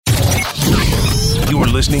You're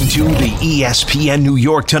listening to the ESPN New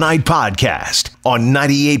York Tonight podcast on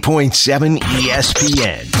 98.7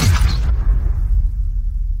 ESPN.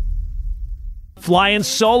 Flying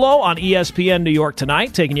solo on ESPN New York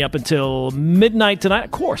Tonight, taking you up until midnight tonight.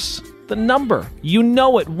 Of course, the number, you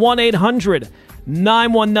know it,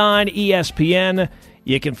 1-800-919-ESPN.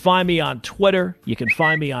 You can find me on Twitter. You can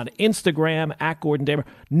find me on Instagram, @GordonDamer.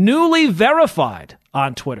 Newly verified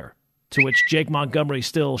on Twitter, to which Jake Montgomery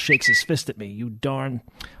still shakes his fist at me. You darn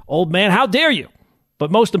old man, how dare you?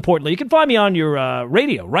 But most importantly, you can find me on your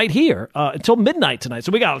radio right here until midnight tonight.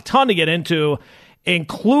 So we got a ton to get into,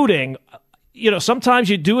 including, sometimes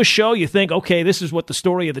you do a show, you think, okay, this is what the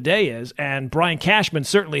story of the day is. And Brian Cashman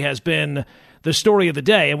certainly has been the story of the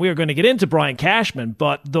day. And we are going to get into Brian Cashman.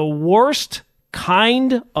 But the worst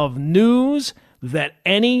kind of news that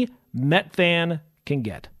any Met fan can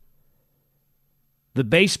get. The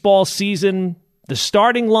baseball season, the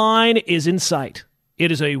starting line is in sight. It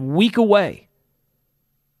is a week away.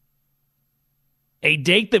 A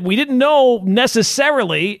date that we didn't know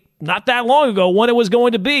necessarily not that long ago when it was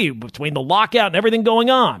going to be, between the lockout and everything going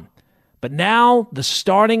on. But now the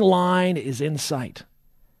starting line is in sight.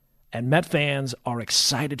 And Met fans are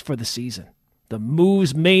excited for the season. The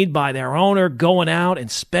moves made by their owner, going out and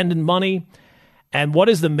spending money. And what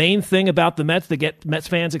is the main thing about the Mets that get Mets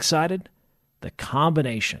fans excited? The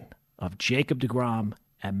combination of Jacob deGrom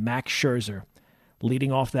and Max Scherzer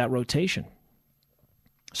leading off that rotation.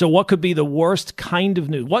 So what could be the worst kind of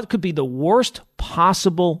news? What could be the worst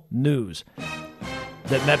possible news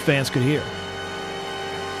that Met fans could hear?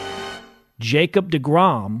 Jacob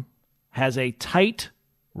deGrom has a tight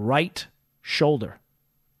right shoulder,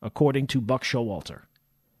 according to Buck Showalter.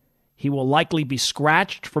 He will likely be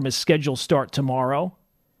scratched from his scheduled start tomorrow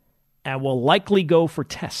and will likely go for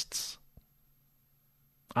tests.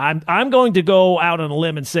 I'm going to go out on a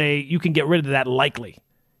limb and say you can get rid of that likely.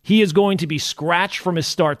 He is going to be scratched from his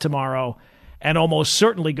start tomorrow and almost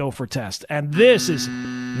certainly go for test. And this is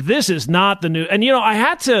not the new. And,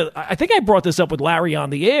 I think I brought this up with Larry on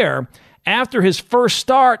the air. After his first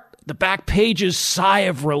start, the back pages sigh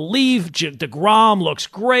of relief. deGrom looks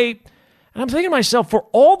great. And I'm thinking to myself, for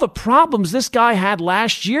all the problems this guy had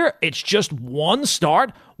last year, it's just one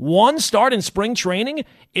start. One start in spring training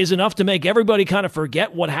is enough to make everybody kind of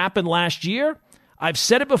forget what happened last year. I've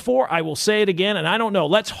said it before. I will say it again, and I don't know.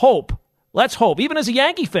 Let's hope. Even as a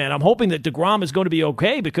Yankee fan, I'm hoping that deGrom is going to be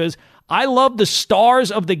okay because I love the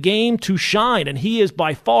stars of the game to shine, and he is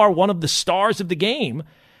by far one of the stars of the game.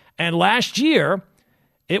 And last year,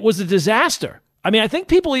 it was a disaster. I mean, I think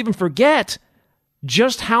people even forget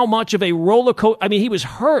just how much of a roller coaster. I mean, he was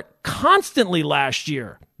hurt constantly last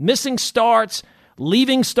year, missing starts,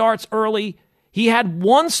 leaving starts early. He had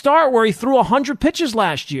one start where he threw 100 pitches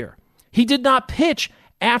last year. He did not pitch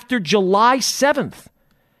after July 7th.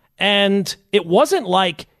 And it wasn't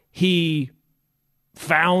like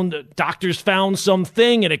doctors found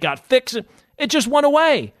something and it got fixed. It just went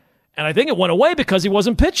away. And I think it went away because he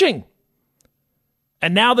wasn't pitching.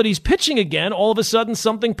 And now that he's pitching again, all of a sudden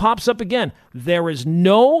something pops up again.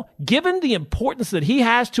 Given the importance that he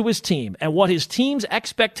has to his team and what his team's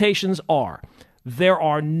expectations are,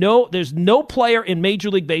 there's no player in Major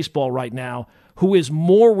League Baseball right now who is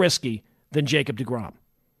more risky than Jacob deGrom.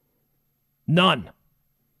 None.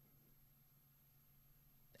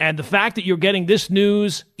 And the fact that you're getting this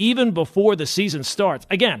news even before the season starts,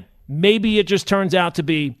 again, maybe it just turns out to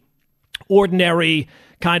be ordinary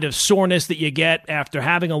kind of soreness that you get after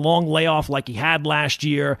having a long layoff like he had last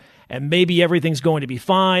year, and maybe everything's going to be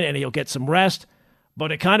fine and he'll get some rest.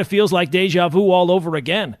 But it kind of feels like deja vu all over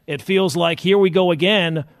again. It feels like here we go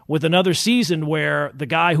again with another season where the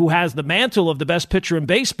guy who has the mantle of the best pitcher in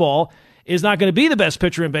baseball is not going to be the best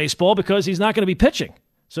pitcher in baseball because he's not going to be pitching.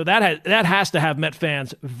 So that has to have Met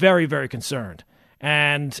fans very, very concerned.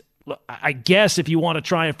 And I guess if you want to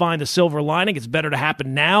try and find the silver lining, it's better to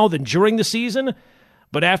happen now than during the season.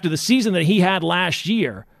 But after the season that he had last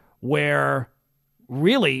year, where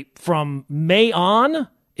really from May on,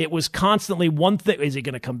 it was constantly one thing. Is he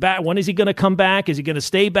going to come back? When is he going to come back? Is he going to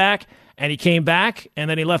stay back? And he came back, and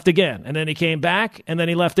then he left again. And then he came back, and then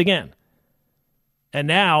he left again. And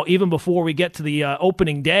now, even before we get to the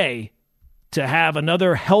opening day, to have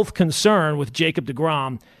another health concern with Jacob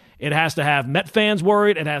deGrom, it has to have Met fans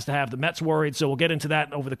worried. It has to have the Mets worried. So we'll get into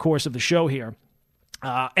that over the course of the show here.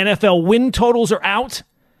 NFL win totals are out,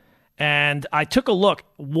 and I took a look.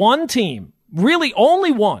 One team, really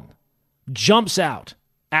only one, jumps out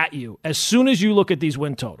at you as soon as you look at these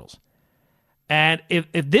win totals. And if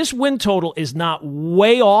this win total is not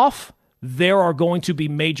way off there are going to be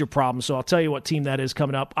major problems. So I'll tell you what team that is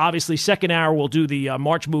coming up. Obviously, second hour, we'll do the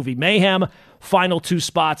March movie Mayhem, final 2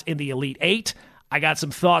 spots in the Elite 8. I got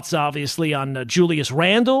some thoughts, obviously, on Julius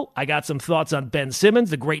Randle. I got some thoughts on Ben Simmons.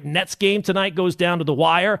 The great Nets game tonight goes down to the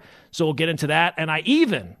wire, so we'll get into that. And I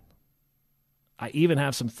even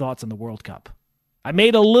have some thoughts on the World Cup. I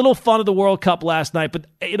made a little fun of the World Cup last night, but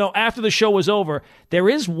after the show was over, there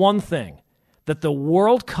is one thing that the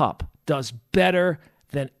World Cup does better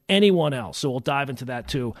than anyone else. So we'll dive into that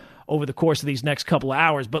too over the course of these next couple of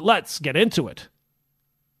hours. But let's get into it.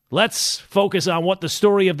 Let's focus on what the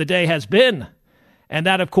story of the day has been. And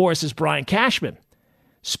that, of course, is Brian Cashman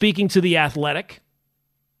speaking to The Athletic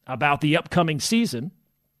about the upcoming season.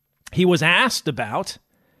 He was asked about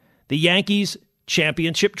the Yankees'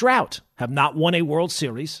 championship drought, have not won a World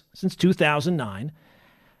Series since 2009.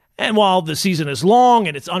 And while the season is long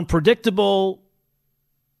and it's unpredictable,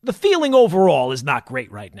 the feeling overall is not great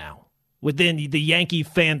right now within the Yankee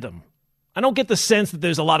fandom. I don't get the sense that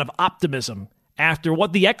there's a lot of optimism after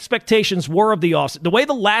what the expectations were of the offseason. The way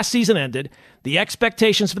the last season ended, the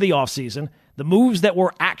expectations for the offseason, the moves that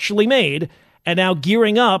were actually made, and now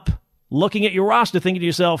gearing up, looking at your roster, thinking to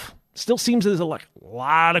yourself, still seems there's a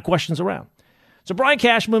lot of questions around. So Brian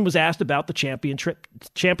Cashman was asked about the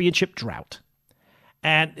championship drought.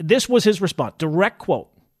 And this was his response, direct quote.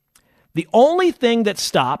 The only thing that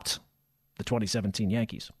stopped the 2017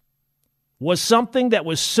 Yankees was something that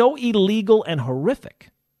was so illegal and horrific.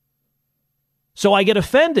 So I get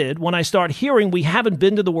offended when I start hearing we haven't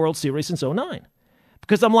been to the World Series since 2009.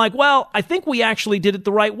 Because I'm like, well, I think we actually did it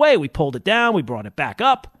the right way. We pulled it down, we brought it back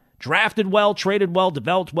up, drafted well, traded well,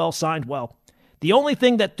 developed well, signed well. The only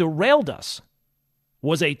thing that derailed us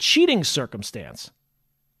was a cheating circumstance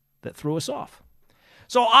that threw us off.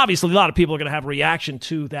 So obviously a lot of people are going to have a reaction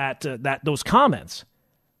to those comments.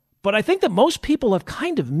 But I think that most people have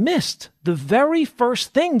kind of missed the very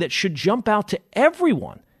first thing that should jump out to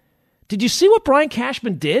everyone. Did you see what Brian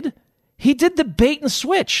Cashman did? He did the bait and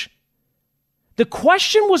switch. The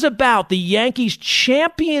question was about the Yankees'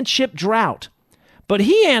 championship drought, but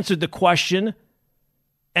he answered the question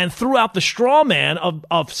and threw out the straw man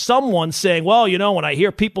of someone saying, well, when I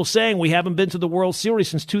hear people saying we haven't been to the World Series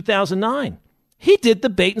since 2009. He did the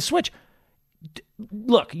bait and switch.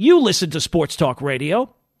 Look, you listen to sports talk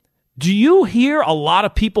radio. Do you hear a lot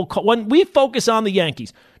of people, when we focus on the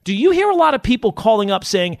Yankees, do you hear a lot of people calling up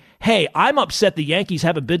saying, hey, I'm upset the Yankees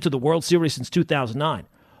haven't been to the World Series since 2009?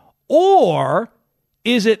 Or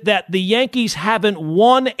is it that the Yankees haven't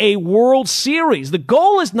won a World Series? The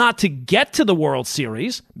goal is not to get to the World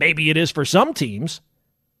Series. Maybe it is for some teams.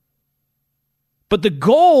 But the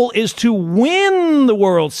goal is to win the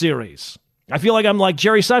World Series. I feel like I'm like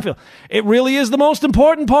Jerry Seinfeld. It really is the most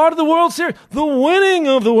important part of the World Series, the winning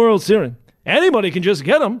of the World Series. Anybody can just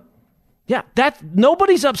get them. Yeah,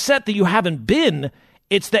 nobody's upset that you haven't been.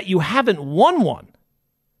 It's that you haven't won one.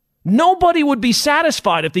 Nobody would be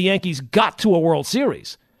satisfied if the Yankees got to a World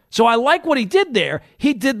Series. So I like what he did there.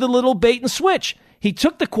 He did the little bait and switch. He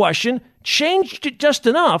took the question, changed it just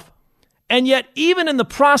enough, and yet even in the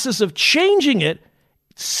process of changing it,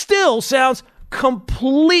 still sounds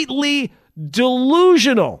completely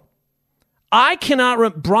delusional.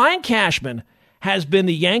 Brian Cashman has been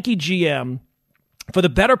the Yankee GM for the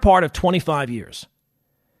better part of 25 years.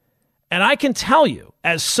 And I can tell you,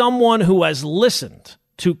 as someone who has listened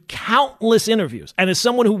to countless interviews, and as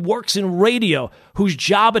someone who works in radio, whose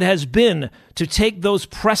job it has been to take those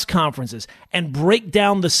press conferences and break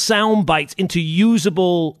down the sound bites into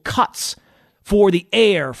usable cuts for the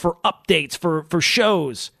air, for updates, for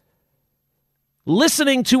shows,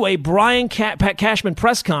 listening to a Brian Cashman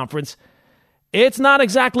press conference, it's not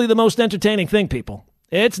exactly the most entertaining thing, people.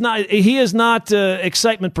 It's not. He is not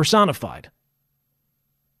excitement personified.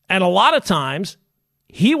 And a lot of times,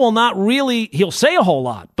 he'll say a whole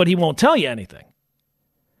lot, but he won't tell you anything.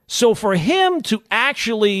 So for him to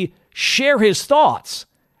actually share his thoughts,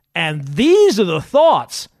 and these are the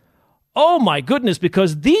thoughts, oh my goodness,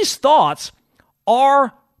 because these thoughts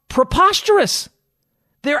are preposterous.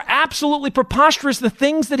 They're absolutely preposterous, the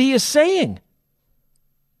things that he is saying.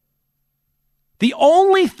 The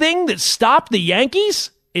only thing that stopped the Yankees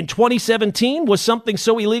in 2017 was something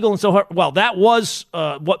so illegal and so hard. Well, that was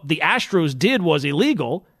what the Astros did was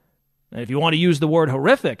illegal, if you want to use the word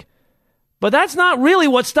horrific. But that's not really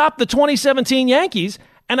what stopped the 2017 Yankees.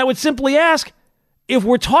 And I would simply ask, if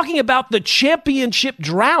we're talking about the championship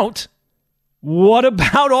drought, what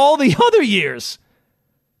about all the other years?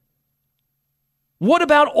 What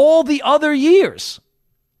about all the other years?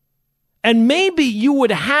 And maybe you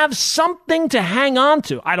would have something to hang on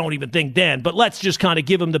to. I don't even think then, but let's just kind of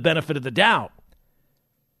give him the benefit of the doubt.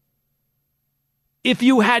 if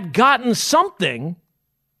you had gotten something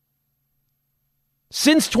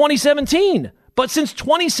since 2017. But since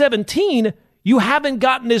 2017, you haven't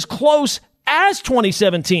gotten as close as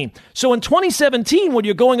 2017. So in 2017, when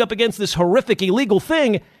you're going up against this horrific illegal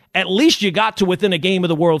thing, at least you got to within a game of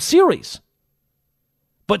the World Series.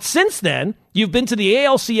 But since then, you've been to the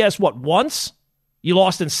ALCS, once? You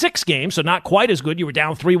lost in 6 games, so not quite as good. You were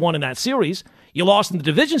down 3-1 in that series. You lost in the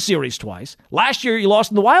division series twice. Last year, you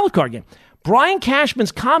lost in the wild card game. Brian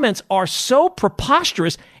Cashman's comments are so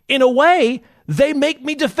preposterous. In a way, they make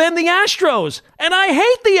me defend the Astros, and I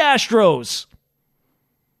hate the Astros.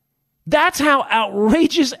 That's how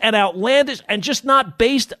outrageous and outlandish and just not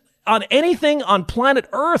based on anything on planet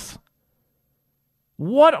Earth.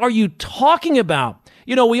 What are you talking about?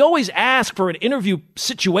 You know, we always ask for an interview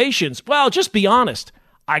situations. Well, just be honest.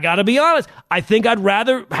 I got to be honest. I think I'd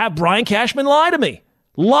rather have Brian Cashman lie to me.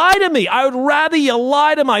 Lie to me. I would rather you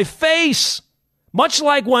lie to my face. Much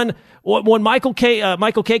like when Michael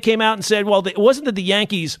Kay came out and said, well, it wasn't that the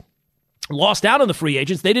Yankees lost out on the free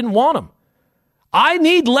agents. They didn't want them. I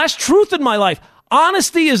need less truth in my life.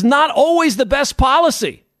 Honesty is not always the best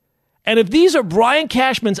policy. And if these are Brian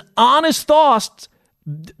Cashman's honest thoughts,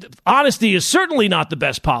 honesty is certainly not the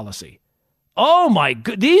best policy. Oh my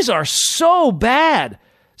God, these are so bad.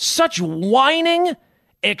 Such whining,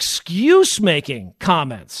 excuse-making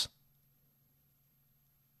comments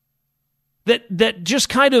that just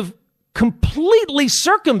kind of completely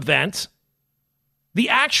circumvent the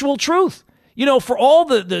actual truth. You know, for all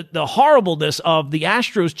the horribleness of the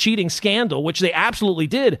Astros cheating scandal, which they absolutely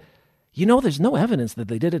did, you know, there's no evidence that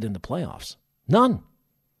they did it in the playoffs. None.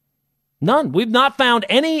 We've not found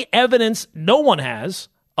any evidence, no one has,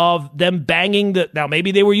 of them banging the... Now,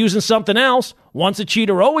 maybe they were using something else. Once a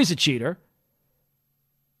cheater, always a cheater.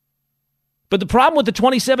 But the problem with the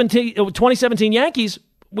 2017 Yankees,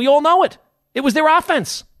 we all know it. It was their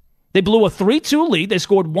offense. They blew a 3-2 lead. They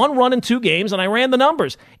scored 1 run in 2 games, and I ran the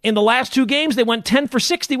numbers. In the last 2 games, they went 10 for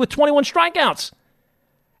 60 with 21 strikeouts.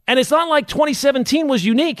 And it's not like 2017 was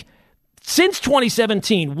unique. Since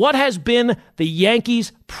 2017, what has been the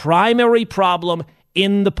Yankees' primary problem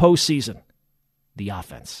in the postseason? The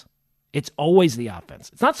offense. It's always the offense.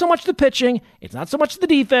 It's not so much the pitching. It's not so much the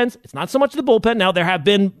defense. It's not so much the bullpen. Now, there have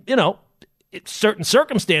been, certain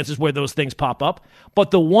circumstances where those things pop up.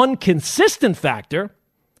 But the one consistent factor,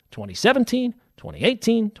 2017,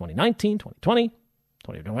 2018, 2019, 2020,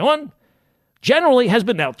 2021, generally has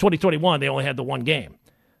been, now 2021, they only had the 1 game.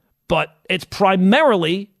 But it's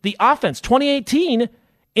primarily the offense. 2018,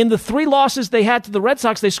 in the 3 losses they had to the Red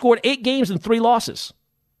Sox, they scored 8 games and 3 losses.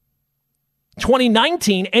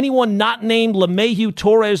 2019, anyone not named LeMahieu,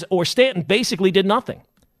 Torres, or Stanton basically did nothing.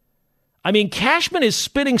 I mean, Cashman is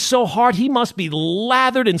spitting so hard he must be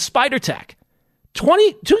lathered in spider tack.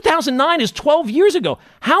 2009 is 12 years ago.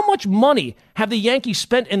 How much money have the Yankees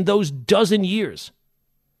spent in those dozen years?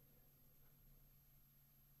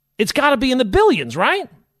 It's got to be in the billions, right?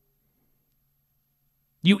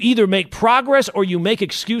 You either make progress or you make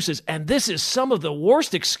excuses, and this is some of the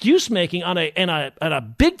worst excuse making on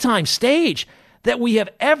a big time stage that we have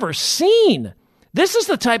ever seen. This is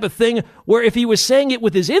the type of thing where if he was saying it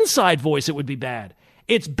with his inside voice, it would be bad.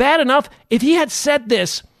 It's bad enough if he had said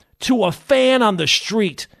this to a fan on the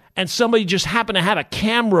street and somebody just happened to have a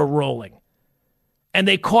camera rolling and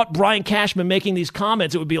they caught Brian Cashman making these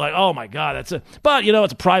comments, it would be like, oh my God, it's a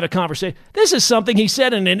private conversation. This is something he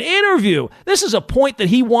said in an interview. This is a point that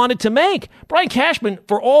he wanted to make. Brian Cashman,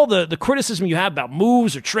 for all the criticism you have about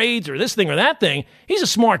moves or trades or this thing or that thing, he's a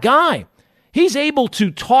smart guy. He's able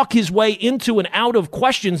to talk his way into and out of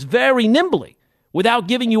questions very nimbly without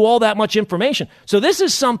giving you all that much information. So this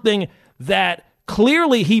is something that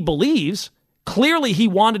clearly he believes, clearly he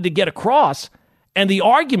wanted to get across. And the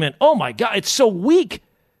argument, oh my God, it's so weak.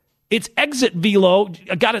 Its exit velo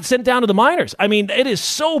got it sent down to the minors. I mean, it is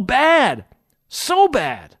so bad. So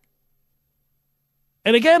bad.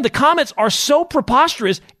 And again, the comments are so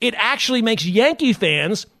preposterous, it actually makes Yankee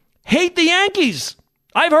fans hate the Yankees.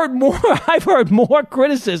 I've heard more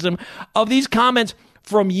criticism of these comments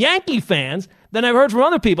from Yankee fans than I've heard from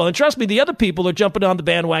other people. And trust me, the other people are jumping on the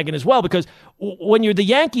bandwagon as well, because when you're the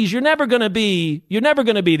Yankees, you're never going to be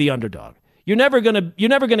the underdog. You're never going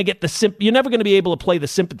to be able to play the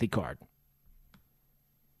sympathy card.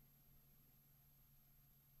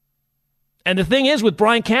 And the thing is with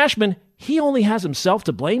Brian Cashman, he only has himself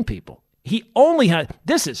to blame, people.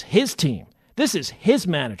 This is his team. This is his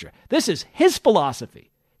manager. This is his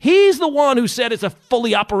philosophy. He's the one who said it's a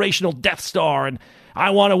fully operational Death Star and I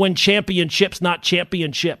want to win championships, not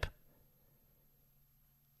championship.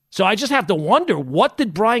 So I just have to wonder, what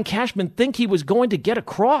did Brian Cashman think he was going to get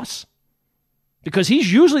across? because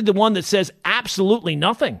he's usually the one that says absolutely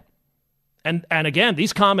nothing. And again,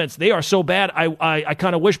 these comments, they are so bad. I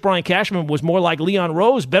kind of wish Brian Cashman was more like Leon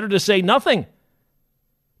Rose, better to say nothing.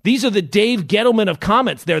 These are the Dave Gettleman of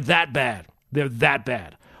comments. They're that bad. They're that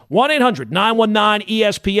bad.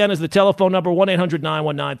 1-800-919-ESPN is the telephone number,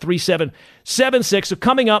 1-800-919-3776. So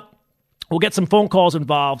coming up, we'll get some phone calls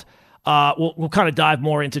involved. We'll kind of dive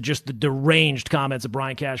more into just the deranged comments of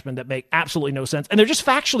Brian Cashman that make absolutely no sense. And they're just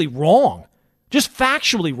factually wrong. Just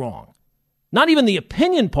factually wrong. Not even the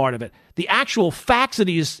opinion part of it. The actual facts that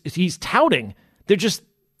he's touting, they're just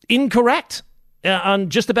incorrect on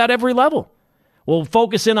just about every level. We'll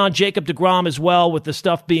focus in on Jacob deGrom as well with the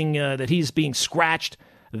stuff being that he's being scratched.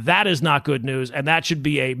 That is not good news, and that should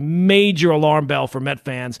be a major alarm bell for Met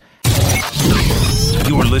fans.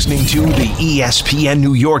 You're listening to the ESPN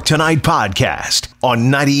New York Tonight podcast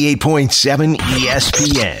on 98.7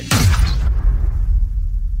 ESPN.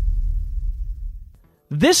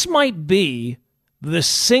 This might be the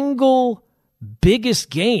single biggest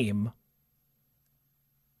game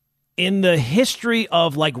in the history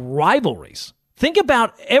of rivalries. Think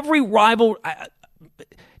about every rival.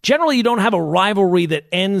 Generally, you don't have a rivalry that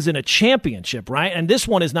ends in a championship, right? And this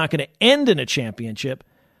one is not going to end in a championship.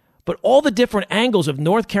 But all the different angles of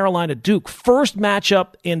North Carolina Duke, first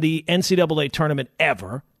matchup in the NCAA tournament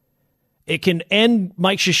ever. It can end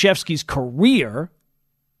Mike Krzyzewski's career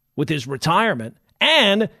with his retirement.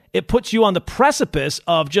 And it puts you on the precipice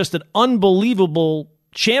of just an unbelievable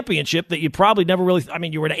championship that you probably never really,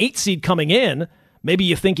 you were an 8 seed coming in. Maybe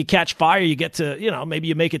you think you catch fire, you get to, maybe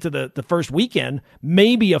you make it to the first weekend,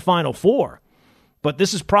 maybe a Final Four. But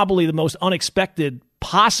this is probably the most unexpected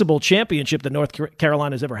possible championship that North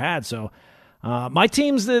Carolina's ever had. So my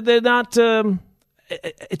teams, they're not,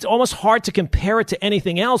 it's almost hard to compare it to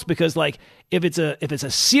anything else because, if it's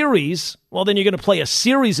a series, well, then you're going to play a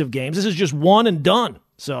series of games. This is just one and done.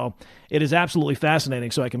 So it is absolutely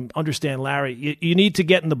fascinating. So I can understand, Larry, you need to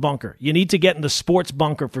get in the bunker. You need to get in the sports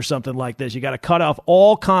bunker for something like this. You got to cut off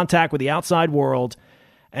all contact with the outside world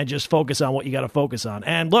and just focus on what you got to focus on.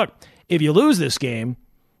 And look, if you lose this game,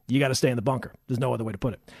 you got to stay in the bunker. There's no other way to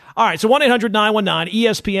put it. All right, so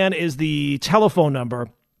 1-800-919-ESPN is the telephone number.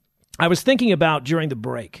 I was thinking about during the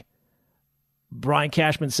break, Brian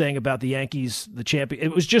Cashman saying about the Yankees, the champion.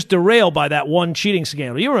 It was just derailed by that one cheating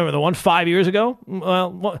scandal. You remember the one 5 years ago?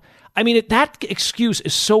 Well, that excuse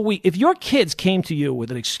is so weak. If your kids came to you with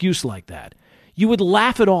an excuse like that, you would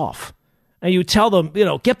laugh it off. And you tell them,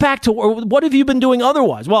 get back to work. What have you been doing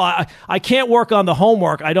otherwise? Well, I can't work on the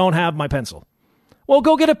homework. I don't have my pencil. Well,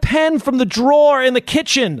 go get a pen from the drawer in the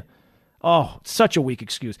kitchen. Oh, such a weak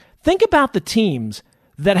excuse. Think about the teams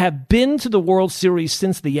that have been to the World Series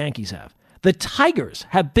since the Yankees have. The Tigers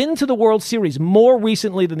have been to the World Series more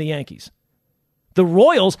recently than the Yankees. The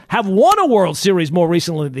Royals have won a World Series more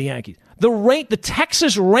recently than the Yankees. The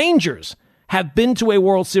Texas Rangers have been to a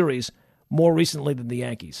World Series more recently than the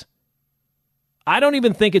Yankees. I don't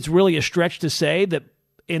even think it's really a stretch to say that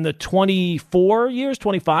in the 25 years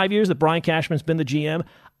that Brian Cashman's been the GM,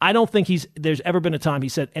 I don't think there's ever been a time he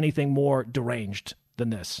said anything more deranged than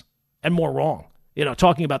this and more wrong.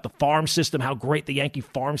 Talking about the farm system, how great the Yankee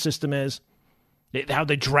farm system is, how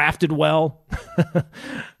they drafted well.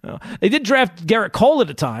 They did draft Garrett Cole at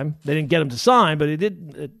a time. They didn't get him to sign, but they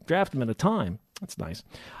did draft him at a time. That's nice.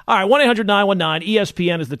 All right,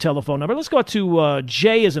 1-800-919-ESPN is the telephone number. Let's go to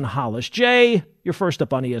Jay is in Hollis. Jay, you're first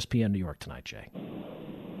up on ESPN New York Tonight, Jay.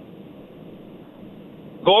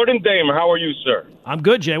 Gordon Damer, how are you, sir? I'm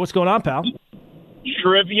good, Jay. What's going on, pal?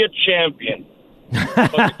 Trivia champion.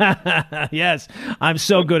 Yes, I'm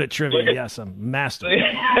so good at trivia. Yes, I'm master.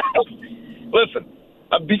 Listen,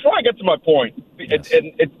 before I get to my point, Yes.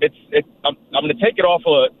 I'm going to take it off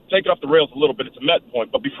the rails a little bit. It's a Met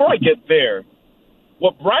point, but before I get there,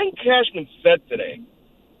 what Brian Cashman said today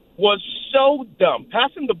was so dumb.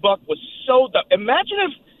 Passing the buck was so dumb. Imagine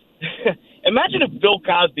if Bill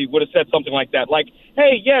Cosby would have said something like that, like,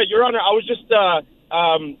 "Hey, yeah, Your Honor, I was just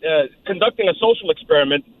conducting a social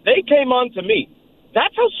experiment. They came on to me."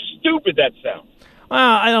 That's how stupid that sounds.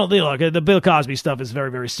 I don't look. The Bill Cosby stuff is very,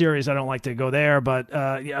 very serious. I don't like to go there, but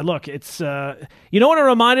yeah, look, it's you know what it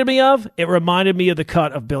reminded me of? It reminded me of the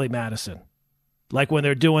cut of Billy Madison, like when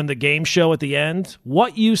they're doing the game show at the end.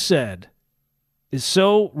 What you said is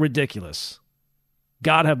so ridiculous.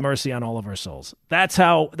 God have mercy on all of our souls. That's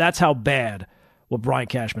how bad what Brian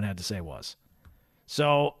Cashman had to say was.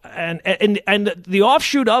 So, and the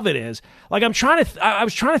offshoot of it is, like, I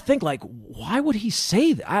was trying to think, like, why would he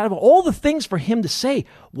say that? Out of all the things for him to say,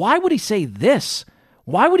 why would he say this?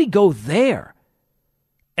 Why would he go there?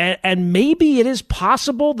 And maybe it is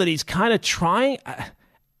possible that he's kind of trying,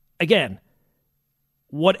 again,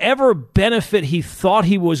 whatever benefit he thought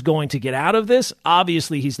he was going to get out of this,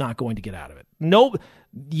 obviously he's not going to get out of it. No,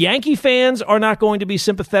 Yankee fans are not going to be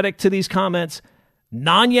sympathetic to these comments.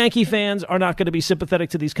 Non-Yankee fans are not going to be sympathetic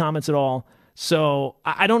to these comments at all. So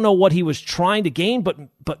I don't know what he was trying to gain, but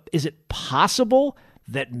is it possible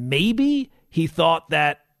that maybe he thought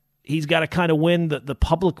that he's got to kind of win the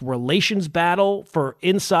public relations battle for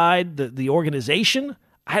inside the organization?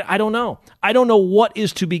 I don't know. I don't know what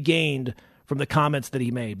is to be gained from the comments that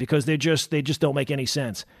he made, because they just don't make any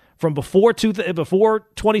sense. From before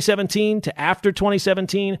 2017 to after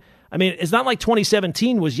 2017, I mean, it's not like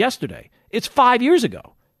 2017 was yesterday. It's 5 years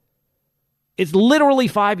ago. It's literally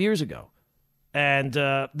 5 years ago. And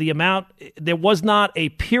there was not a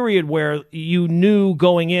period where you knew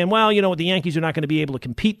going in, well, you know what, the Yankees are not going to be able to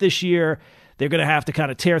compete this year. They're going to have to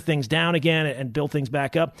kind of tear things down again and build things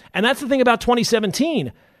back up. And that's the thing about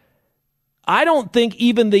 2017. I don't think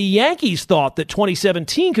even the Yankees thought that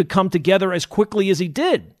 2017 could come together as quickly as he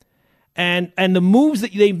did. And the moves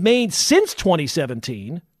that they've made since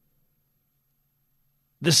 2017,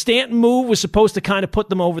 the Stanton move was supposed to kind of put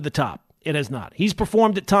them over the top. It has not. He's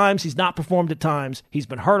performed at times. He's not performed at times. He's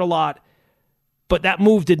been hurt a lot. But that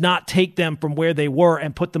move did not take them from where they were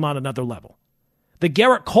and put them on another level. The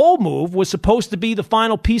Gerrit Cole move was supposed to be the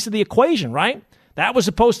final piece of the equation, right? That was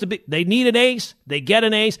supposed to be, they need an ace. They get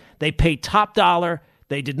an ace. They pay top dollar.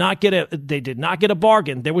 They did not get a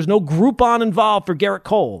bargain. There was no Groupon involved for Gerrit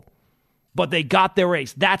Cole, but they got their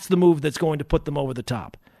ace. That's the move that's going to put them over the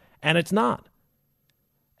top. And it's not.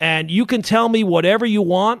 And you can tell me whatever you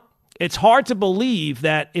want. It's hard to believe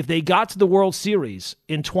that if they got to the World Series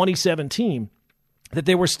in 2017, that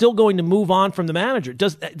they were still going to move on from the manager.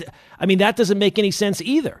 That doesn't make any sense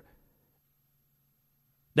either.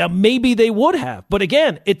 Now, maybe they would have, but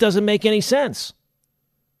again, it doesn't make any sense.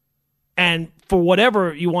 And for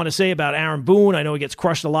whatever you want to say about Aaron Boone, I know he gets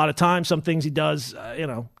crushed a lot of times. Some things he does,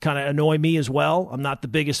 kind of annoy me as well. I'm not the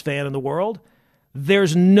biggest fan in the world.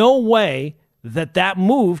 There's no way that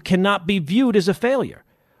move cannot be viewed as a failure.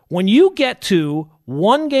 When you get to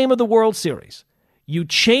one game of the World Series, you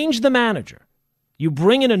change the manager, you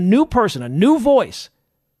bring in a new person, a new voice.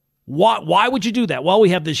 Why would you do that? Well, we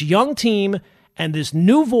have this young team, and this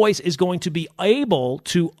new voice is going to be able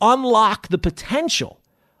to unlock the potential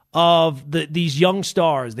of these young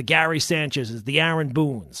stars, the Gary Sanchez's, the Aaron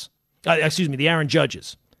Boones, the Aaron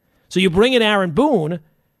Judges. So you bring in Aaron Boone,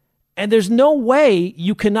 and there's no way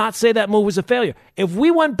you cannot say that move was a failure. If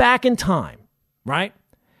we went back in time, right,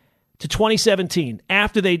 to 2017,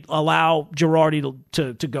 after they allow Girardi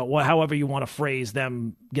to go, however you want to phrase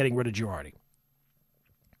them getting rid of Girardi,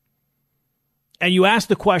 and you ask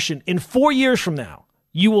the question, in 4 years from now,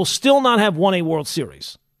 you will still not have won a World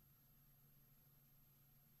Series.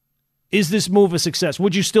 Is this move a success?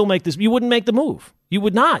 Would you still make this? You wouldn't make the move. You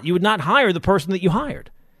would not. You would not hire the person that you hired.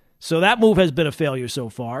 So that move has been a failure so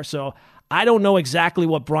far. So I don't know exactly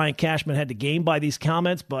what Brian Cashman had to gain by these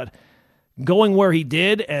comments, but going where he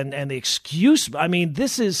did and the excuse,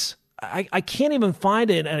 this is, I can't even find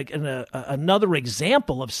another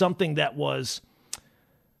example of something that was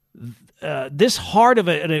this hard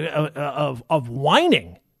of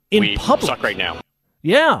whining in public. Suck right now.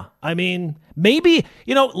 Yeah. Maybe,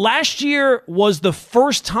 last year was the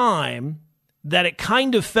first time that it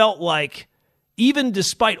kind of felt like, even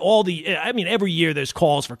despite all every year there's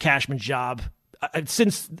calls for Cashman's job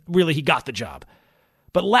since really he got the job.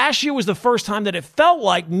 But last year was the first time that it felt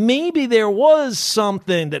like maybe there was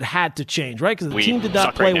something that had to change, right? Because the team did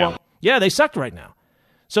not play well. Yeah, they sucked right now.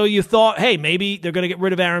 So you thought, hey, maybe they're going to get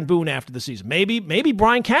rid of Aaron Boone after the season. Maybe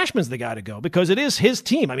Brian Cashman's the guy to go because it is his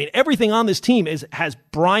team. Everything on this team has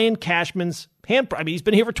Brian Cashman's handprint. He's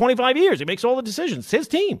been here for 25 years. He makes all the decisions. It's his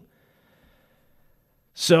team.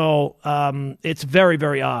 So it's very,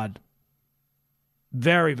 very odd.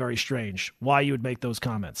 Very, very strange why you would make those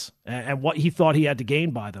comments and what he thought he had to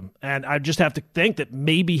gain by them. And I just have to think that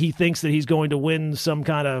maybe he thinks that he's going to win some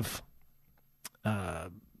kind of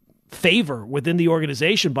favor within the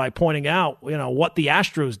organization by pointing out, what the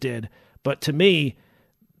Astros did. But to me,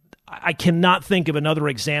 I cannot think of another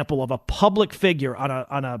example of a public figure on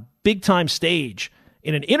a big time stage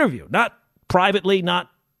in an interview, not privately, not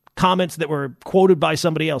comments that were quoted by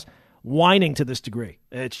somebody else, whining to this degree.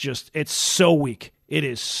 It's so weak. It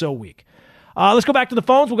is so weak. Let's go back to the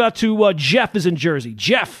phones. We'll go to Jeff is in Jersey.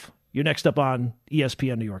 Jeff, you're next up on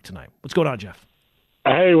ESPN New York Tonight. What's going on, Jeff?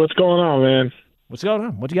 Hey, what's going on, man? What's going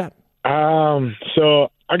on? What do you got? So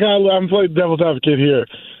I'm playing devil's advocate here.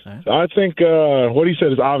 Right. I think what he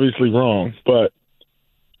said is obviously wrong, but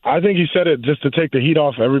I think he said it just to take the heat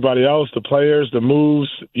off everybody else, the players, the moves,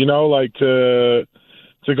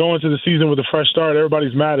 to go into the season with a fresh start,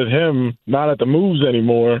 everybody's mad at him, not at the moves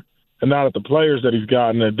anymore, and not at the players that he's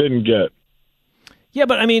gotten that didn't get. Yeah,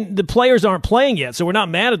 but I mean, the players aren't playing yet, so we're not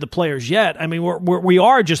mad at the players yet. I mean, we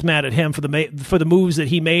are just mad at him for the moves that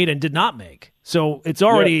he made and did not make. So he's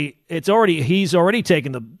already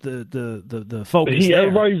taken the focus.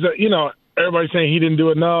 Everybody's saying he didn't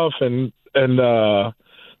do enough, and the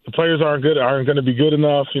players aren't going to be good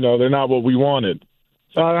enough. They're not what we wanted.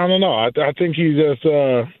 So I don't know. I think he's just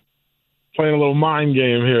playing a little mind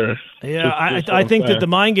game here. Yeah, I think that the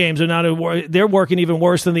mind games are not. They're working even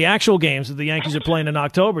worse than the actual games that the Yankees are playing in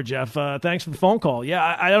October. Jeff, thanks for the phone call.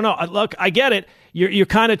 Yeah, I don't know. Look, I get it. You're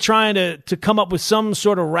kind of trying to come up with some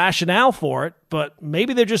sort of rationale for it, but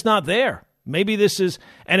maybe they're just not there. Maybe this is,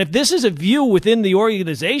 and if this is a view within the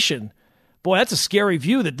organization, boy, that's a scary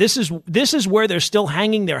view. That this is where they're still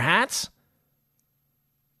hanging their hats.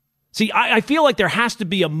 See, I feel like there has to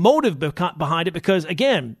be a motive behind it because,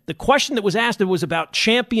 again, the question that was asked was about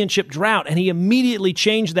championship drought, and he immediately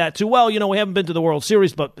changed that to, well, we haven't been to the World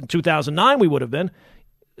Series, but in 2009 we would have been.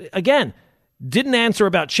 Again, didn't answer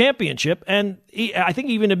about championship, and I think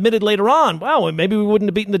he even admitted later on, well, maybe we wouldn't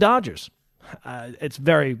have beaten the Dodgers. It's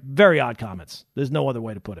very, very odd comments. There's no other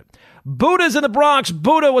way to put it. Buddha's in the Bronx.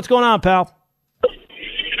 Buddha, what's going on, pal?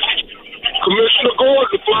 Commissioner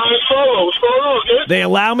Gordon flying solo. What's going on, man? They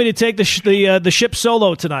allow me to take the ship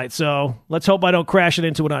solo tonight, so let's hope I don't crash it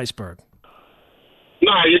into an iceberg.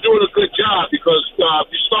 Nah, you're doing a good job because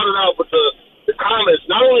you started out with the comments.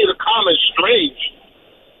 Not only the comments strange,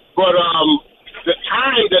 but the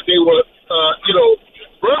time that they were,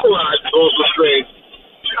 verbalized those were strange.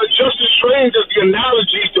 Just as strange as the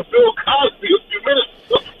analogy to Bill Cosby a few minutes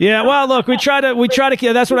ago. Yeah, well, look, we try to.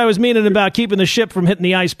 That's what I was meaning about keeping the ship from hitting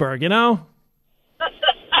the iceberg.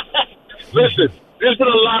 Listen, there's been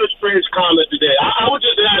a lot of strange comments today. I would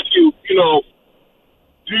just ask you,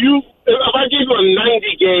 if I gave you a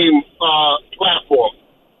 90-game platform,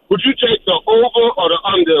 would you take the over or the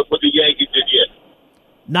under what the Yankees did yet?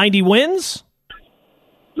 90 wins?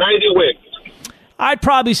 90 wins. I'd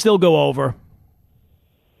probably still go over.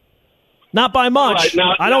 Not by much.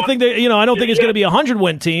 Right, I don't think it's going to be a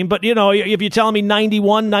 100-win team, but if you're telling me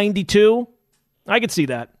 91, 92, I could see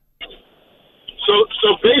that. So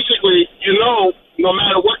basically, no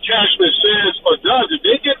matter what Cashman says or does, if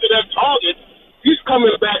they get to that target, he's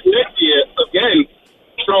coming back next year again.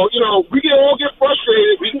 So, we can all get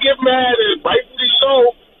frustrated. We can get mad, and rightfully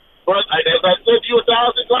so. But as I said to you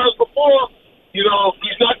 1,000 times before,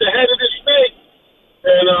 he's not the head of this thing.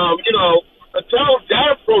 And, until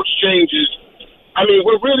that approach changes, I mean,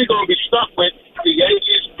 we're really going to be stuck with the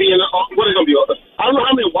Yankees being what are going to be? I don't know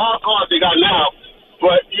how many wild cards they got now,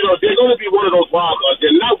 but, they're going to be one of those wild cards.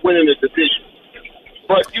 They're not winning the division.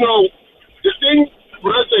 But, the thing,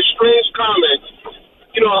 when I say strange comments,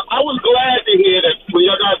 I was glad to hear that when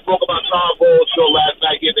y'all guys spoke about Tom Bowles' show last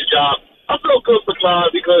night getting the job, I felt good for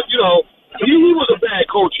Tom because, he was a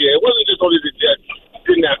bad coach here. It wasn't just only the Jets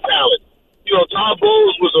didn't have talent. Tom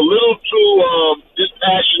Bowles was a little too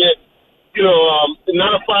dispassionate,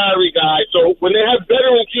 not a fiery guy. So when they had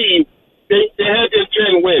veteran team, they had their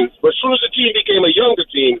 10 wins. But as soon as the team became a younger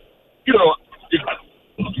team, he lost the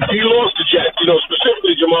Jets,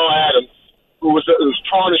 specifically Jamal Adams, who was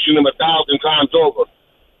tarnishing them 1,000 times over.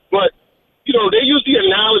 But, they used the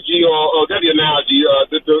analogy, or not the analogy,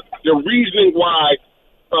 the reasoning why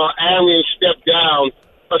Arians stepped down,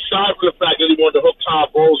 aside from the fact that he wanted to hook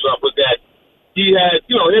Tom Bowles up, was that he had,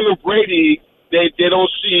 him and Brady, they don't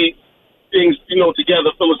see things,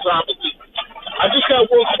 together philosophically. I just got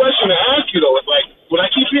one question to ask you, though. It's like, when I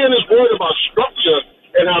keep hearing this word about structure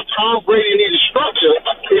and how Tom Brady needed structure,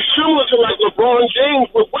 it's similar to like LeBron James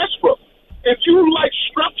with Westbrook. If you like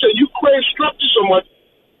structure, you crave structure so much,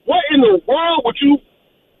 what in the world would you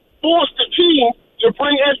force the team to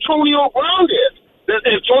bring Antonio Brown in? That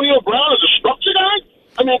Antonio Brown is a structure guy?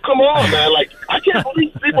 I mean, come on, man. Like, I can't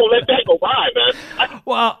believe people let that go by, man.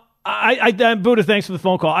 Buddha, thanks for the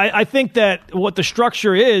phone call. I think that what the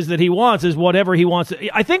structure is that he wants is whatever he wants.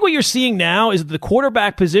 I think what you're seeing now is that the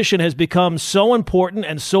quarterback position has become so important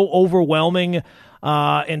and so overwhelming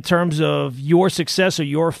in terms of your success or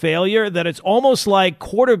your failure that it's almost like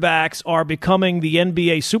quarterbacks are becoming the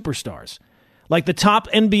NBA superstars. Like the top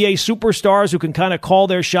NBA superstars who can kind of call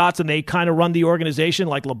their shots and they kind of run the organization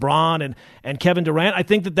like LeBron and Kevin Durant. I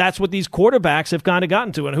think that that's what these quarterbacks have kind of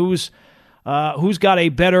gotten to. And who's got a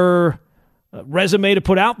better resume to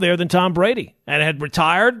put out there than Tom Brady and had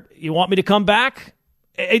retired? You want me to come back?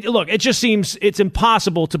 Look, it just seems it's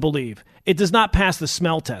impossible to believe. It does not pass the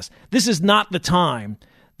smell test. This is not the time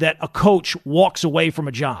that a coach walks away from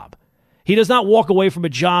a job. He does not walk away from a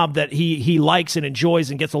job that he likes and enjoys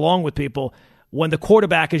and gets along with people when the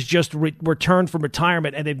quarterback has just returned from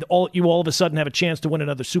retirement and you all of a sudden have a chance to win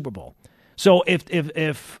another Super Bowl. So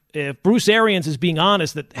if Bruce Arians is being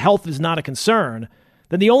honest that health is not a concern,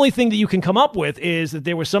 then the only thing that you can come up with is that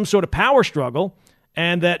there was some sort of power struggle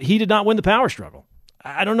and that he did not win the power struggle.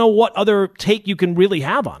 I don't know what other take you can really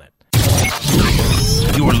have on it.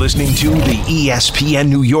 You're listening to the ESPN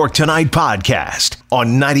New York Tonight podcast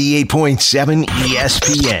on 98.7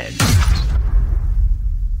 ESPN.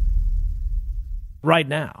 Right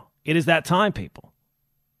now, it is that time, people.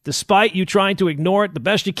 Despite you trying to ignore it the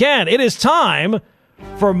best you can, it is time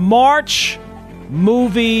for March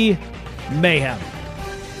Movie Mayhem.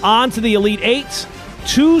 On to the Elite Eight.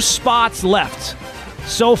 2 spots left.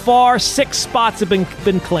 So far, 6 spots have been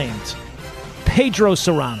claimed. Pedro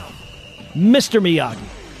Serrano, Mr. Miyagi,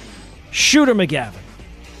 Shooter McGavin,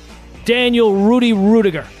 Daniel Rudy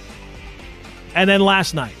Rudiger. And then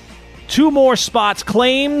last night, 2 more spots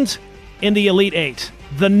claimed in the Elite Eight.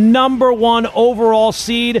 The number 1 overall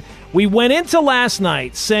seed. We went into last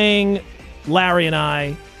night saying, Larry and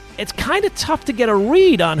I, it's kind of tough to get a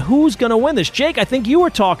read on who's going to win this. Jake, I think you were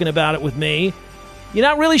talking about it with me. You're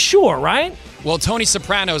not really sure, right? Well, Tony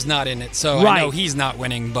Soprano's not in it, so right. I know he's not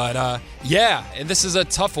winning. But, yeah, this is a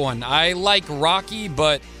tough one. I like Rocky,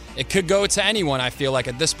 but it could go to anyone, I feel like,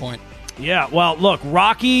 at this point. Yeah, well, look,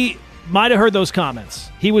 Rocky might have heard those comments.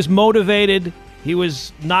 He was motivated. He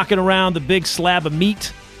was knocking around the big slab of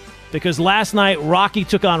meat because last night Rocky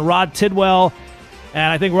took on Rod Tidwell,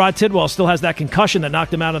 and I think Rod Tidwell still has that concussion that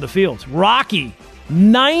knocked him out of the field. Rocky,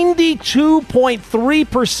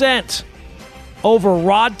 92.3% over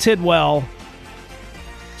Rod Tidwell.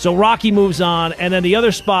 So Rocky moves on, and then the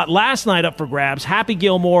other spot last night up for grabs, Happy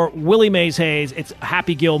Gilmore, Willie Mays Hayes. It's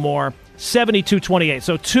Happy Gilmore, 72-28.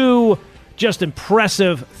 So 2 just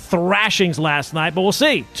impressive thrashings last night, but we'll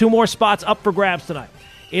see. 2 more spots up for grabs tonight.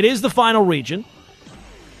 It is the final region.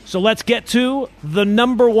 So let's get to the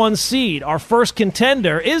number 1 seed. Our first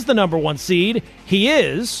contender is the number 1 seed. He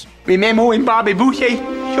is... Remember when Bobby Boucher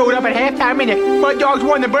showed up at halftime and the Mud Dogs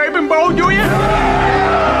won the Bourbon Bowl, do you?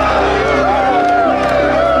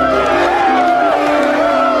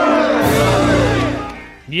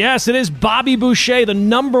 Yes, it is Bobby Boucher, the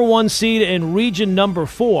number 1 seed in region number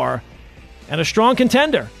 4, and a strong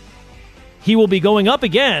contender. He will be going up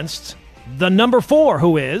against the number 4,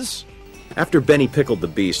 who is... After Benny pickled the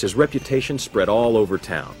beast, his reputation spread all over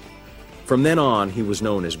town. From then on, he was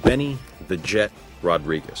known as Benny the Jet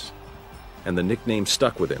Rodriguez, and the nickname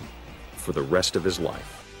stuck with him for the rest of his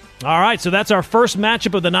life. All right, so that's our first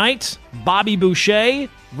matchup of the night. Bobby Boucher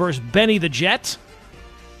versus Benny the Jet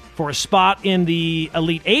for a spot in the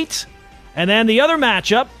Elite Eight. And then the other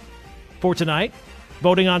matchup for tonight,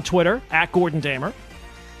 voting on Twitter, at Gordon Damer,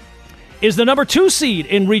 is the number 2 seed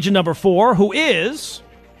in region number 4, who is...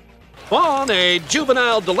 Vaughn, a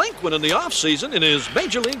juvenile delinquent in the offseason in his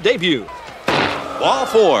major league debut. Ball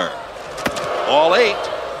 4. Ball 8.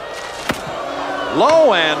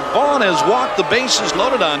 Low, and Vaughn has walked the bases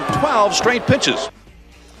loaded on 12 straight pitches.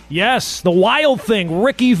 Yes, the wild thing.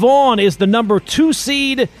 Ricky Vaughn is the number 2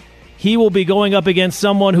 seed. He will be going up against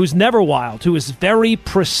someone who's never wild, who is very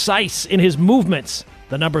precise in his movements.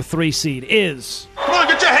 The number 3 seed is... Come on,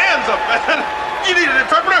 get your hands up, man. You need an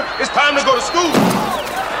interpreter? It's time to go to school.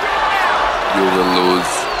 You will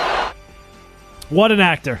lose. What an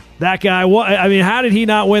actor. That guy, I mean, how did he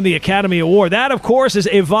not win the Academy Award? That, of course, is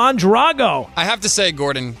Ivan Drago. I have to say,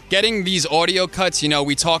 Gordon, getting these audio cuts,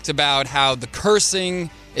 we talked about how the cursing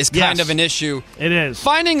is kind of an issue. It is.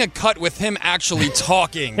 Finding a cut with him actually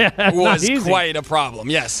talking was quite a problem.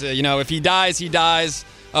 Yes, if he dies, he dies.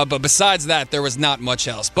 But besides that, there was not much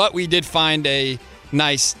else. But we did find a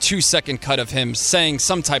nice 2-second cut of him saying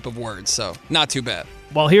some type of words, so not too bad.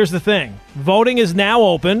 Well, here's the thing. Voting is now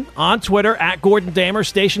open on Twitter, at Gordon Damer.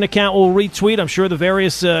 Station account will retweet. I'm sure the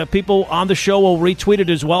various people on the show will retweet it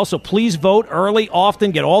as well. So please vote early,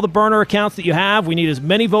 often. Get all the burner accounts that you have. We need as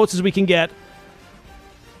many votes as we can get.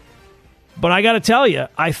 But I got to tell you,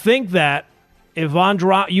 I think that Ivan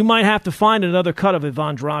Drago, you might have to find another cut of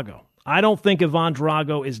Ivan Drago. I don't think Ivan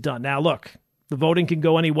Drago is done. Now, look, the voting can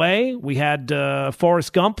go any way. We had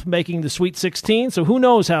Forrest Gump making the Sweet 16, so who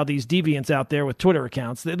knows how these deviants out there with Twitter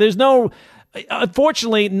accounts.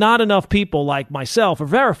 Unfortunately, not enough people like myself are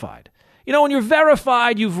verified. When you're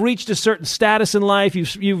verified, you've reached a certain status in life.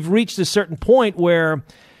 You've reached a certain point where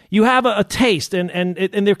you have a taste,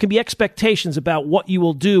 and there can be expectations about what you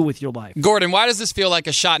will do with your life. Gordon, why does this feel like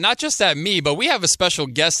a shot? Not just at me, but we have a special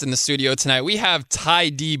guest in the studio tonight. We have Ty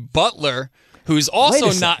D. Butler, who's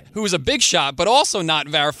also who's a big shot, but also not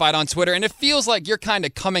verified on Twitter. And it feels like you're kind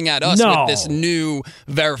of coming at us with this new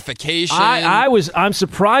verification. I'm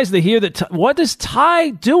surprised to hear that. What is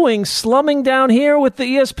Ty doing slumming down here with the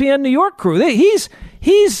ESPN New York crew? He's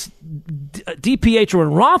DiPietro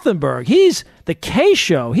and Rothenberg. He's the K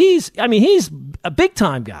Show. He's a big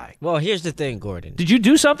time guy. Well, here's the thing, Gordon. Did you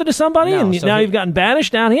do something to somebody you've gotten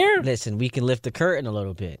banished down here? Listen, we can lift the curtain a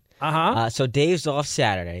little bit. So Dave's off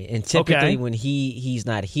Saturday, and typically when he's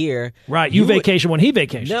not here, right? You vacation when he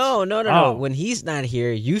vacations. No. When he's not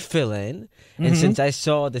here, you fill in. And since I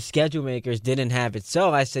saw the schedule makers didn't have it,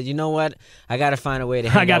 so I said, you know what? I got to find a way to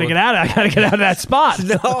hang out. I got to get out of that spot.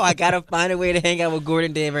 No, I got to find a way to hang out with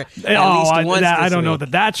Gordon Damer at least once I don't week. know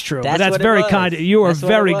that's true. But that's very kind. You are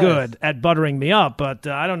very good at buttering me up, but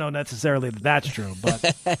I don't know necessarily that's true. But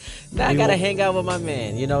now I got to hang out with my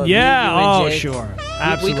man. You know? Yeah. Jay, Sure.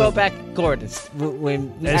 Absolutely. We go back, Gordon.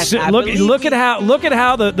 Look at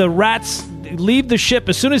how the rats leave the ship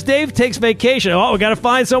as soon as Dave takes vacation. We got to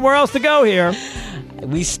find somewhere else to go here.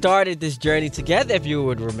 We started this journey together, if you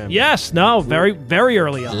would remember. Yes, very, very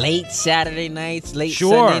early on. Late Saturday nights,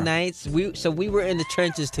 Sunday nights. We were in the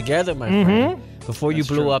trenches together, my friend, before you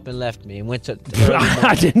blew up and left me and went to.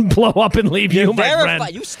 I didn't blow up and leave you, my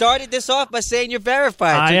friend. You started this off by saying you're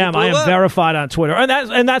verified. I am verified on Twitter,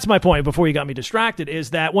 and that's my point. Before you got me distracted, is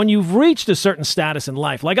that when you've reached a certain status in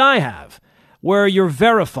life, like I have, where you're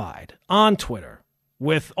verified on Twitter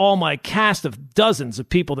with all my cast of dozens of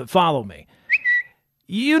people that follow me.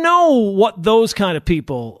 You know what those kind of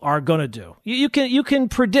people are going to do. You can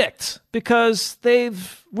predict because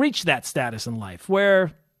they've reached that status in life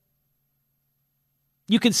where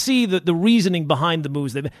you can see the reasoning behind the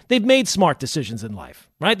moves. They've made smart decisions in life,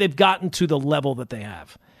 right? They've gotten to the level that they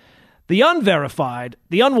have. The unverified,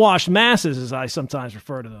 the unwashed masses, as I sometimes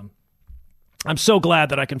refer to them, I'm so glad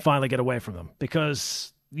that I can finally get away from them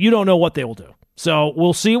because you don't know what they will do. So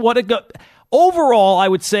we'll see what it goes. Overall, I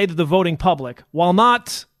would say that the voting public, while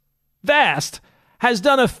not vast, has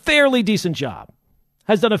done a fairly decent job.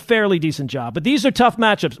 But these are tough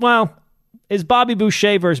matchups. Well, is Bobby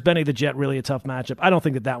Boucher versus Benny the Jet really a tough matchup? I don't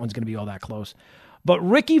think that one's going to be all that close. But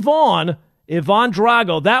Ricky Vaughn, Ivan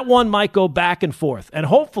Drago, that one might go back and forth. And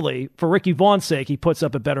hopefully, for Ricky Vaughn's sake, he puts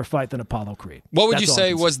up a better fight than Apollo Creed. What would you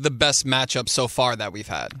say was the best matchup so far that we've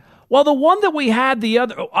had? Well, the one that we had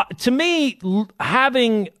to me,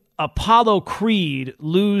 having Apollo Creed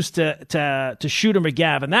lose to Shooter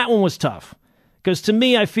McGavin, that one was tough. Because to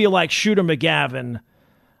me, I feel like Shooter McGavin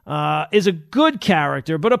is a good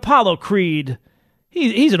character, but Apollo Creed,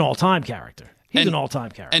 he's an all-time character.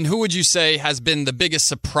 And who would you say has been the biggest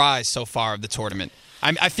surprise so far of the tournament?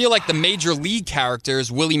 I feel like the major league characters,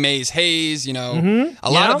 Willie Mays Hayes, a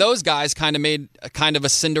lot of those guys kind of made a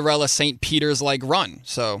Cinderella St. Peter's-like run.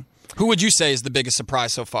 So who would you say is the biggest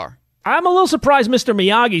surprise so far? I'm a little surprised Mr.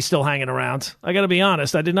 Miyagi's still hanging around. I got to be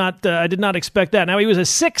honest. I did not expect that. Now, he was a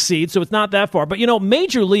 6th seed, so it's not that far. But,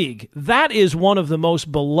 Major League, that is one of the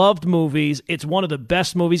most beloved movies. It's one of the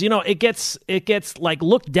best movies. It gets like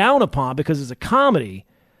looked down upon because it's a comedy,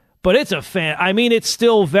 but it's it's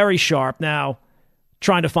still very sharp. Now,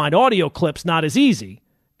 trying to find audio clips, not as easy.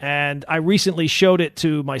 And I recently showed it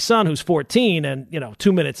to my son, who's 14, and,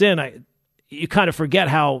 2 minutes in, you kind of forget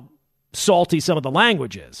how salty some of the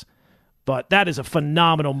language is. But that is a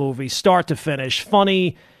phenomenal movie, start to finish,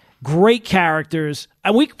 funny, great characters.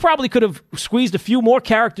 And we probably could have squeezed a few more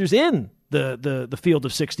characters in the field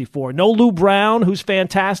of 64. No Lou Brown, who's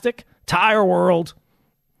fantastic. Tire World.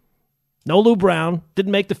 No Lou Brown.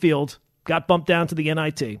 Didn't make the field. Got bumped down to the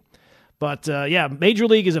NIT. But, Major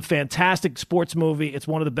League is a fantastic sports movie. It's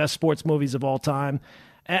one of the best sports movies of all time.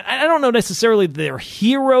 And I don't know necessarily they're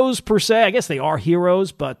heroes per se. I guess they are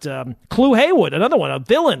heroes, but Clu Haywood, another one, a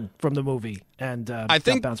villain from the movie. And I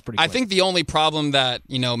think the only problem that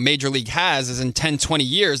Major League has is in 10, 20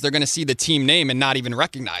 years, they're going to see the team name and not even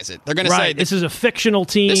recognize it. They're going to say, this is a fictional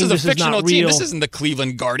team. This is a fictional team. Real. This isn't the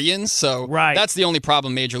Cleveland Guardians. So that's the only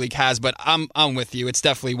problem Major League has. But I'm with you. It's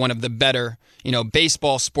definitely one of the better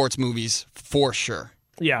baseball sports movies for sure.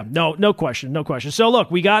 Yeah, no question. So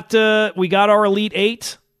look, we got our Elite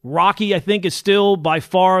Eight. Rocky, I think, is still by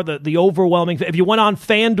far the overwhelming. If you went on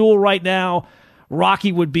FanDuel right now,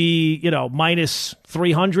 Rocky would be minus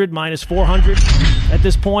 300, minus 400 at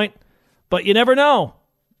this point. But you never know.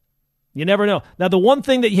 Now, the one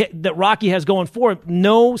thing that Rocky has going for him,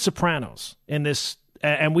 no Sopranos in this,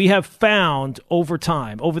 and we have found over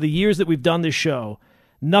time, over the years that we've done this show,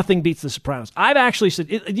 nothing beats the Sopranos. I've actually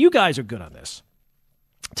said, you guys are good on this.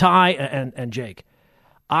 Ty and Jake,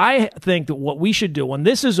 I think that what we should do when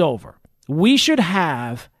this is over, we should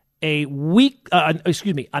have a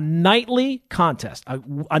nightly contest,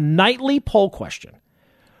 a nightly poll question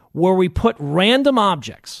where we put random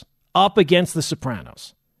objects up against The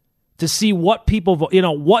Sopranos to see what people vote.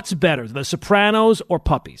 What's better, The Sopranos or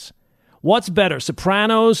puppies? What's better,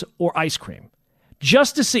 Sopranos or ice cream?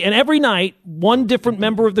 Just to see. And every night, one different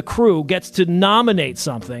member of the crew gets to nominate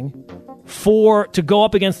something to go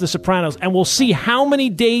up against The Sopranos. And we'll see how many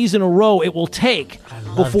days in a row it will take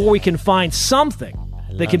before we can find something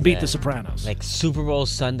that can beat The Sopranos. Like Super Bowl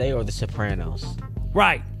Sunday or The Sopranos.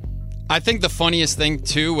 Right. I think the funniest thing,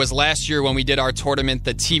 too, was last year when we did our tournament,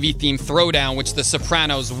 the TV-themed Throwdown, which The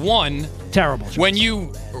Sopranos won. Terrible choice. When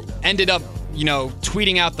you ended up,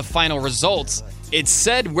 tweeting out the final results, it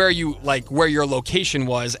said where your location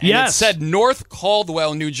was, and it said North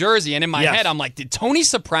Caldwell, New Jersey. And in my head, I'm like, did Tony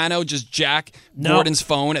Soprano just jack Gordon's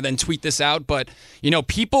phone and then tweet this out? But,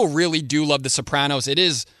 people really do love The Sopranos. It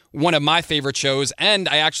is one of my favorite shows, and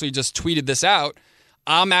I actually just tweeted this out.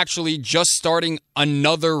 I'm actually just starting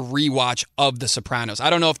another rewatch of The Sopranos. I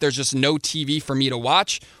don't know if there's just no TV for me to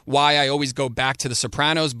watch, why I always go back to The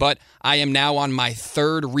Sopranos, but I am now on my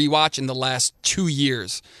third rewatch in the last 2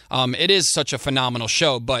 years. It is such a phenomenal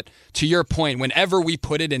show, but to your point, whenever we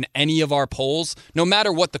put it in any of our polls, no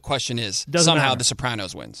matter what the question is, somehow The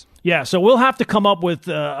Sopranos wins. Yeah, so we'll have to come up with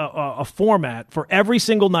a format for every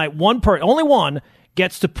single night. Only one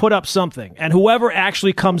gets to put up something, and whoever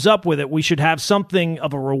actually comes up with it, we should have something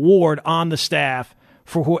of a reward on the staff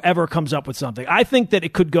for whoever comes up with something. I think that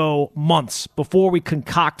it could go months before we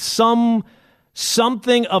concoct something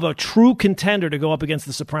of a true contender to go up against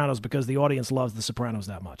The Sopranos, because the audience loves The Sopranos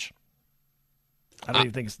that much. I don't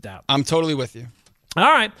even think it's a doubt. I'm totally with you. All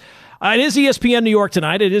right. It is ESPN New York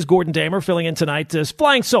tonight. It is Gordon Damer filling in tonight.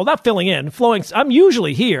 Flying solo, not filling in, flowing. I'm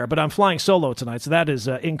usually here, but I'm flying solo tonight, so that is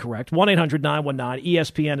incorrect.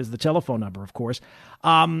 1-800-919-ESPN is the telephone number, of course.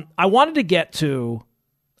 I wanted to get to,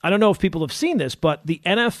 I don't know if people have seen this, but the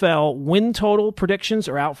NFL win total predictions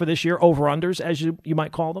are out for this year, over-unders, as you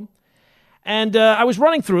might call them. And I was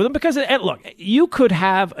running through them because, look, you could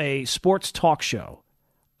have a sports talk show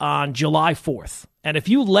on July 4th, and if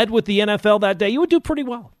you led with the NFL that day, you would do pretty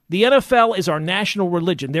well. The NFL is our national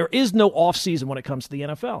religion. There is no off-season when it comes to the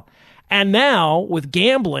NFL. And now, with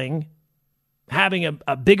gambling having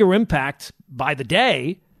a bigger impact by the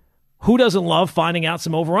day, who doesn't love finding out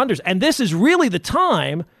some over-unders? And this is really the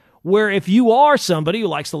time where if you are somebody who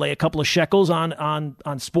likes to lay a couple of shekels on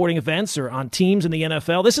sporting events or on teams in the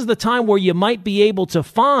NFL, this is the time where you might be able to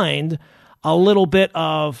find a little bit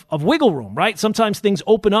of wiggle room, right? Sometimes things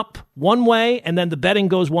open up one way, and then the betting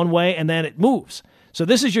goes one way, and then it moves. So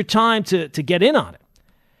this is your time to get in on it.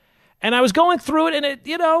 And I was going through it,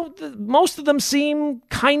 and most of them seem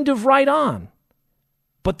kind of right on.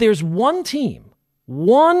 But there's one team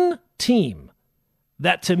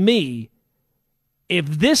that, to me, if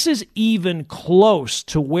this is even close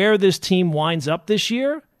to where this team winds up this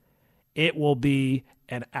year, it will be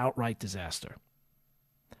an outright disaster.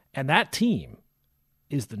 And that team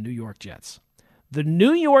is the New York Jets. The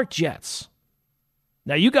New York Jets.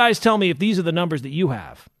 Now, you guys tell me if these are the numbers that you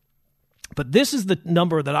have. But this is the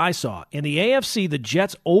number that I saw. In the AFC, the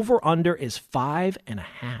Jets over-under is 5.5.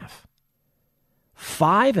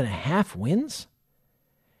 5.5 wins?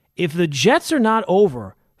 If the Jets are not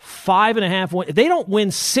over 5.5 wins, if they don't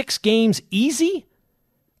win 6 games easy,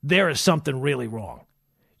 there is something really wrong.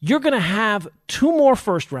 You're going to have 2 more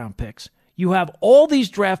first-round picks. You have all these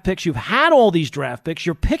draft picks. You've had all these draft picks.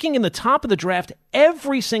 You're picking in the top of the draft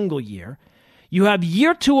every single year. You have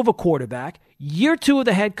year 2 of a quarterback, year 2 of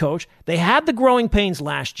the head coach. They had the growing pains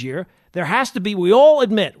last year. There has to be, we all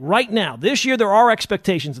admit right now, this year there are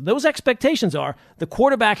expectations. And those expectations are the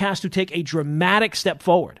quarterback has to take a dramatic step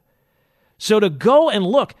forward. So to go and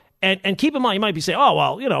look, and keep in mind, you might be saying,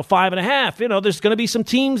 5.5, there's going to be some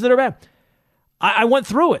teams that are bad. I went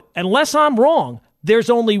through it. Unless I'm wrong, there's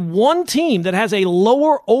only one team that has a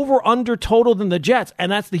lower over-under total than the Jets,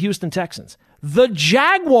 and that's the Houston Texans. The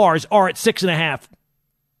Jaguars are at 6.5,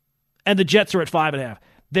 and the Jets are at 5.5.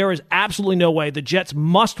 There is absolutely no way. The Jets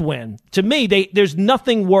must win. To me, there's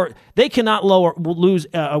nothing worse. They cannot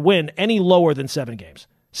win any lower than 7 games.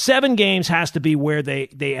 7 games has to be where they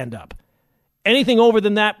end up. Anything over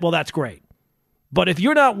than that, well, that's great. But if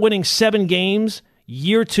you're not winning 7 games,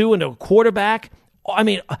 year 2 and a quarterback, I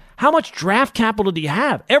mean, how much draft capital do you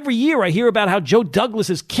have? Every year I hear about how Joe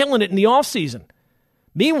Douglas is killing it in the offseason.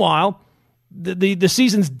 Meanwhile, the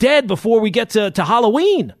season's dead before we get to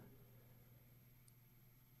Halloween.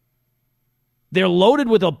 They're loaded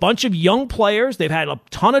with a bunch of young players. They've had a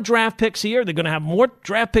ton of draft picks here. They're going to have more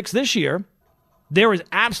draft picks this year. There is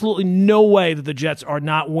absolutely no way that the Jets are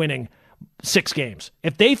not winning 6 games.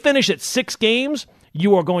 If they finish at 6 games,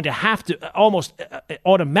 you are going to have to almost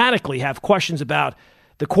automatically have questions about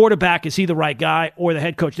the quarterback. Is he the right guy, or the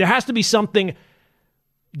head coach? There has to be something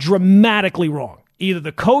dramatically wrong. Either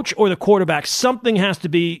the coach or the quarterback. Something has to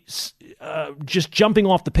be just jumping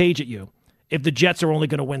off the page at you if the Jets are only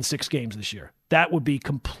going to win 6 games this year. That would be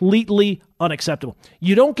completely unacceptable.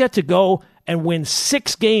 You don't get to go and win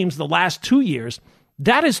 6 games the last 2 years.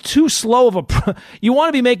 That is too slow of a... You want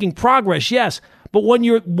to be making progress, yes, but when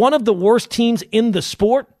you're one of the worst teams in the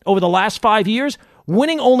sport over the last 5 years,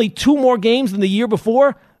 winning only 2 more games than the year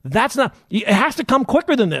before, that's not... It has to come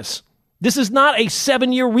quicker than this. This is not a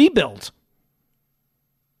 7-year rebuild.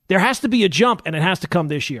 There has to be a jump, and it has to come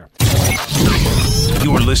this year.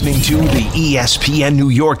 You're listening to the ESPN New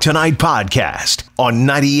York Tonight podcast on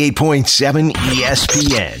 98.7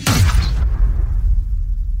 ESPN.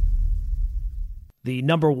 The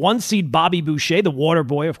number 1 seed Bobby Boucher, the water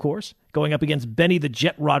boy, of course, going up against Benny the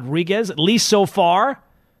Jet Rodriguez. At least so far,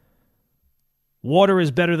 water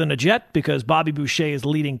is better than a Jet because Bobby Boucher is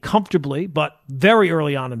leading comfortably, but very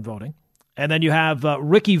early on in voting. And then you have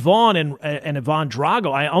Ricky Vaughn and Ivan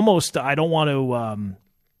Drago. I don't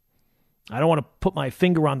want to put my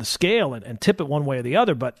finger on the scale and tip it one way or the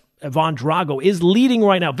other, but Ivan Drago is leading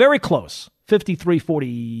right now, very close,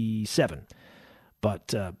 53-47.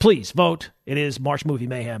 But please vote. It is March Movie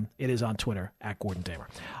Mayhem. It is on Twitter at Gordon Damer.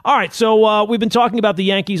 All right, so we've been talking about the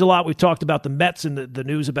Yankees a lot. We've talked about the Mets and the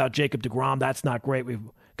news about Jacob deGrom. That's not great. We've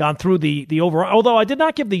gone through the over, although I did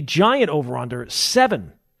not give the Giant over-under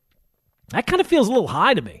 7. That kind of feels a little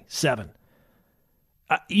high to me, 7.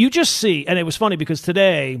 You just see, and it was funny because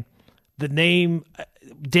today the name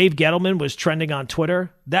Dave Gettleman was trending on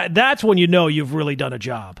Twitter. That's when you know you've really done a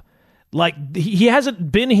job. Like, he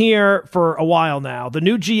hasn't been here for a while now. The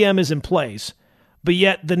new GM is in place, but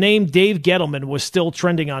yet the name Dave Gettleman was still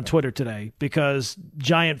trending on Twitter today because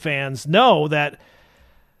Giant fans know that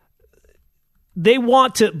they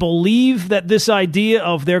want to believe that this idea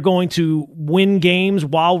of they're going to win games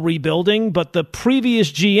while rebuilding, but the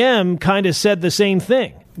previous GM kind of said the same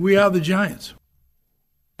thing. We are the Giants.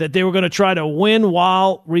 That they were going to try to win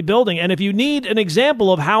while rebuilding. And if you need an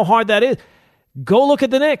example of how hard that is, go look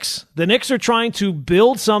at the Knicks. The Knicks are trying to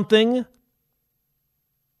build something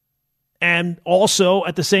and also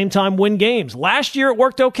at the same time win games. Last year it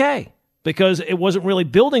worked okay because it wasn't really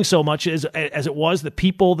building so much as it was the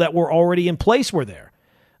people that were already in place were there.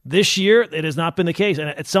 This year it has not been the case. And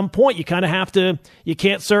at some point you kind of have to, you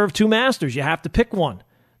can't serve 2 masters. You have to pick one.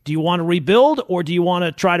 Do you want to rebuild or do you want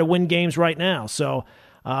to try to win games right now? So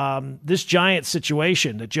this Giants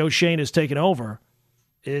situation that Joe Shane has taken over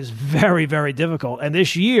is very, very difficult. And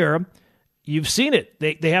this year, you've seen it.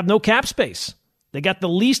 They have no cap space. They got the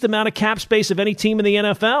least amount of cap space of any team in the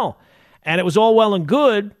NFL. And it was all well and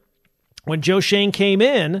good when Joe Shane came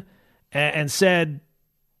in and said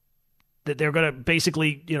that they're going to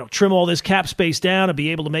basically, trim all this cap space down and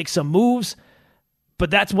be able to make some moves.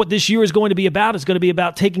 But that's what this year is going to be about. It's going to be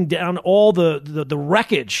about taking down all the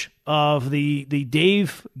wreckage of the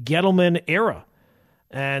Dave Gettleman era.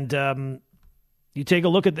 And you take a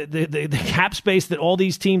look at the cap space that all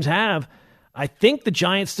these teams have. I think the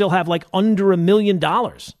Giants still have like under $1 million.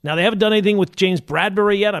 Now, they haven't done anything with James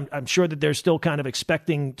Bradbury yet. I'm sure that they're still kind of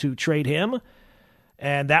expecting to trade him,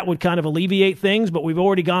 and that would kind of alleviate things. But we've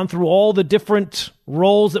already gone through all the different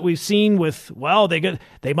roles that we've seen with, well,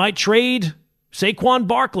 they might trade Saquon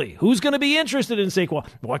Barkley. Who's going to be interested in Saquon?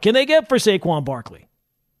 What can they get for Saquon Barkley?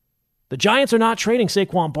 The Giants are not trading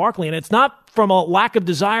Saquon Barkley, and it's not from a lack of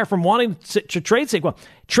desire from wanting to trade Saquon.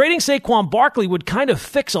 Trading Saquon Barkley would kind of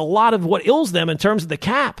fix a lot of what ails them in terms of the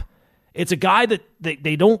cap. It's a guy that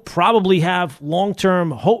they don't probably have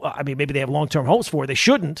long-term hope. I mean, maybe they have long-term hopes for. They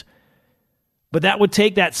shouldn't. But that would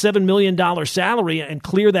take that $7 million salary and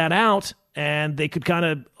clear that out, and they could kind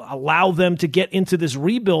of allow them to get into this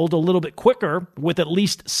rebuild a little bit quicker with at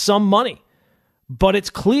least some money. But it's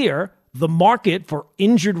clear the market for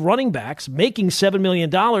injured running backs making $7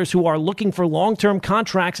 million who are looking for long-term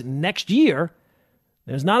contracts next year,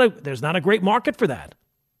 there's not a great market for that.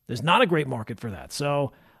 There's not a great market for that.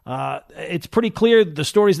 So it's pretty clear the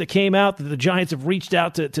stories that came out that the Giants have reached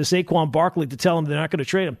out to Saquon Barkley to tell him they're not going to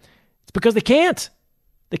trade him. It's because they can't.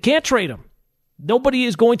 They can't trade him. Nobody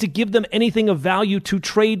is going to give them anything of value to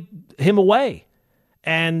trade him away.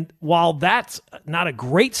 And while that's not a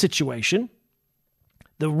great situation,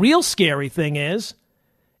 the real scary thing is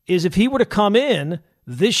if he were to come in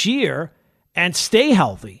this year and stay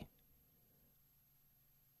healthy.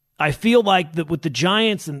 I feel like that with the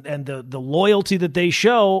Giants and the loyalty that they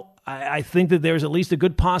show, I think that there's at least a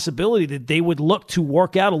good possibility that they would look to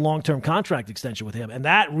work out a long-term contract extension with him. And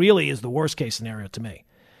that really is the worst-case scenario to me,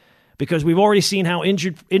 because we've already seen how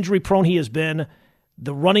injury-prone he has been.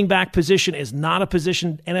 The running back position is not a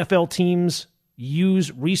position NFL teams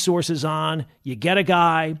use resources on. You get a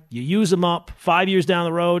guy, you use him up. 5 years down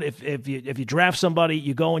the road, if you draft somebody,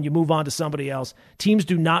 you go and you move on to somebody else. Teams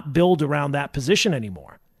do not build around that position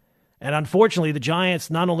anymore. And unfortunately, the Giants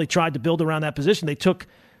not only tried to build around that position, they took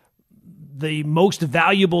the most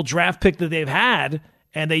valuable draft pick that they've had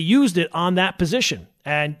and they used it on that position.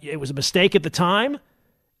 And it was a mistake at the time.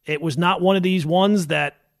 It was not one of these ones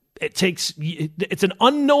that it's an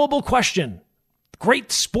unknowable question.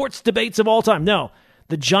 Great sports debates of all time. No,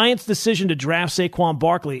 the Giants' decision to draft Saquon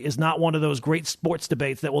Barkley is not one of those great sports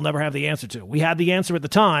debates that we'll never have the answer to. We had the answer at the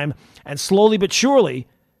time, and slowly but surely,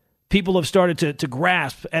 people have started to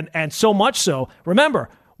grasp, and so much so. Remember,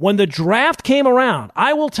 when the draft came around,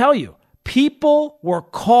 I will tell you, people were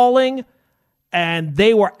calling, and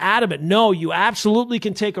they were adamant. No, you absolutely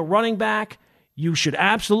can take a running back. You should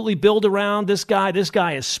absolutely build around this guy. This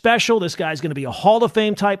guy is special. This guy's going to be a Hall of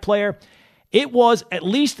Fame type player. It was, at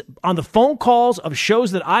least on the phone calls of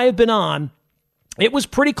shows that I have been on, it was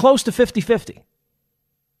pretty close to 50-50.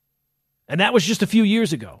 And that was just a few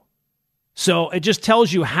years ago. So it just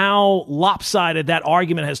tells you how lopsided that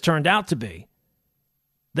argument has turned out to be,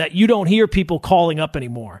 that you don't hear people calling up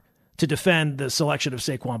anymore to defend the selection of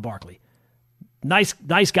Saquon Barkley. Nice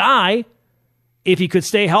guy. If he could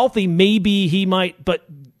stay healthy, maybe he might, but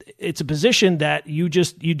it's a position that you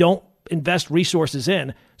don't invest resources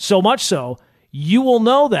in. So much so, you will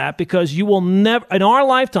know that because you will never, in our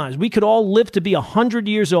lifetimes, we could all live to be 100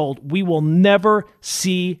 years old. We will never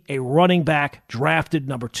see a running back drafted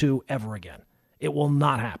number 2 ever again. It will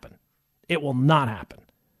not happen. It will not happen.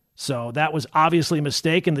 So that was obviously a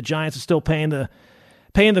mistake, and the Giants are still paying the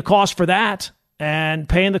cost for that, and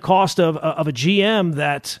paying the cost of a GM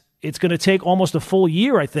that it's going to take almost a full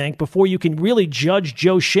year, I think, before you can really judge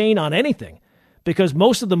Joe Shane on anything. Because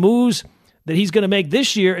most of the moves that he's going to make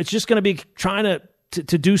this year, it's just going to be trying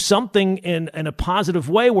to do something in a positive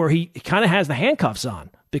way where he kind of has the handcuffs on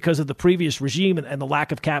because of the previous regime and the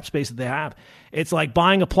lack of cap space that they have. It's like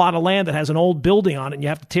buying a plot of land that has an old building on it, and you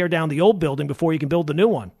have to tear down the old building before you can build the new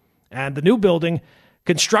one. And the new building,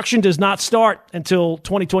 construction does not start until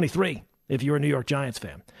 2023 if you're a New York Giants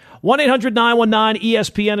fan.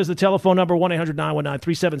 1-800-919-ESPN is the telephone number,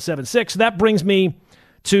 1-800-919-3776. That brings me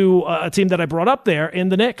to a team that I brought up there in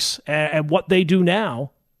the Knicks and what they do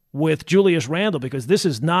now with Julius Randle, because this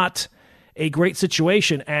is not a great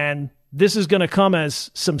situation, and this is going to come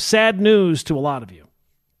as some sad news to a lot of you.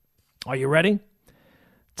 Are you ready?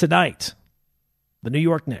 Tonight, the New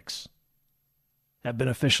York Knicks have been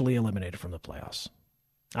officially eliminated from the playoffs.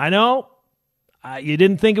 I know you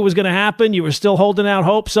didn't think it was going to happen. You were still holding out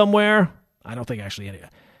hope somewhere. I don't think actually any.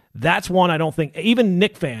 That's one I don't think, even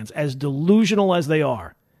Knicks fans, as delusional as they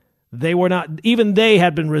are, they were not, even they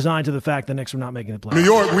had been resigned to the fact the Knicks were not making the playoffs. New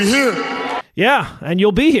York, we here. Yeah, and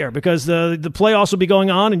you'll be here because the playoffs will be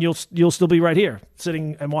going on, and you'll still be right here,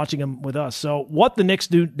 sitting and watching them with us. So what the Knicks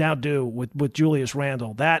do with Julius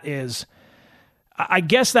Randle, that is, I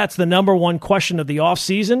guess that's the number one question of the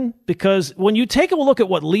offseason, because when you take a look at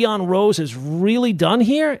what Leon Rose has really done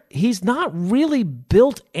here, he's not really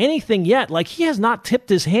built anything yet. Like, he has not tipped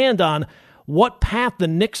his hand on what path the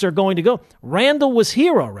Knicks are going to go. Randle was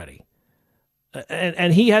here already,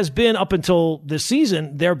 and he has been, up until this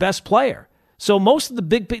season, their best player. So most of the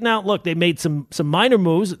big, now look, they made some minor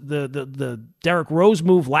moves. The Derrick Rose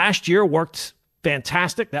move last year worked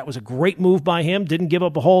fantastic. That was a great move by him. Didn't give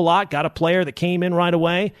up a whole lot. Got a player that came in right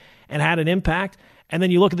away and had an impact. And then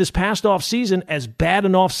you look at this past offseason, as bad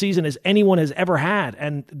an offseason as anyone has ever had.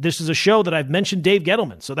 And this is a show that I've mentioned Dave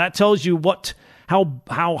Gettleman. So that tells you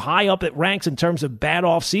how high up it ranks in terms of bad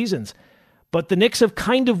off seasons. But the Knicks have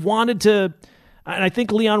kind of wanted to, and I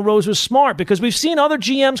think Leon Rose was smart, because we've seen other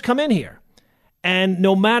GMs come in here, and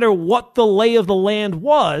no matter what the lay of the land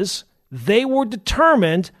was, they were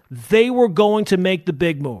determined they were going to make the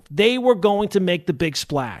big move. They were going to make the big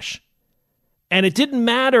splash. And it didn't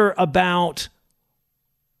matter about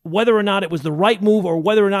whether or not it was the right move or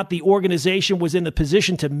whether or not the organization was in the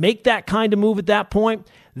position to make that kind of move at that point.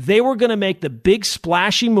 They were going to make the big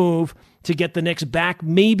splashy move to get the Knicks back,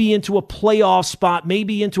 maybe into a playoff spot,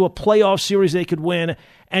 maybe into a playoff series they could win,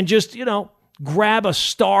 and just, grab a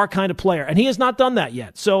star kind of player. And he has not done that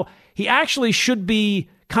yet. So he actually should be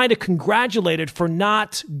kind of congratulated for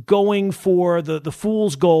not going for the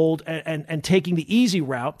fool's gold and taking the easy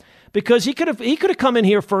route, because he could have come in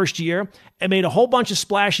here first year and made a whole bunch of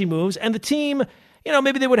splashy moves, and the team,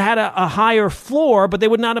 maybe they would have had a higher floor, but they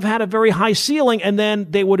would not have had a very high ceiling, and then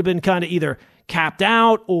they would have been kind of either capped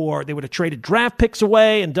out or they would have traded draft picks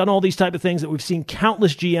away and done all these type of things that we've seen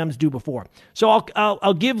countless GMs do before. So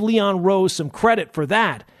I'll give Leon Rose some credit for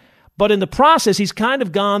that. But in the process, he's kind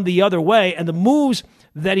of gone the other way, and the moves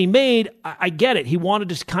that he made, I get it. He wanted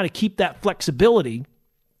to kind of keep that flexibility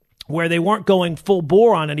where they weren't going full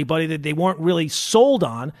bore on anybody that they weren't really sold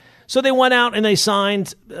on. So they went out and they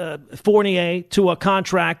signed Fournier to a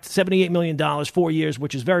contract, $78 million, 4 years,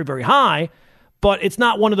 which is very, very high. But it's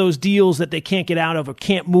not one of those deals that they can't get out of or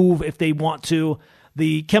can't move if they want to.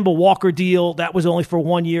 The Kemba Walker deal, that was only for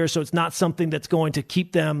 1 year, so it's not something that's going to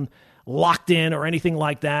keep them locked in or anything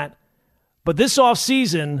like that. But this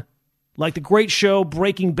offseason, like the great show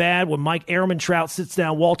Breaking Bad, when Mike Ehrmantraut sits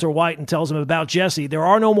down Walter White and tells him about Jesse, there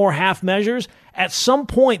are no more half measures. At some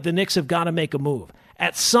point, the Knicks have got to make a move.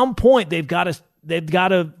 At some point, they've got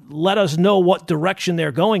to let us know what direction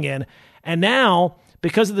they're going in. And now,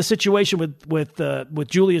 because of the situation with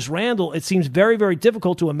Julius Randle, it seems very, very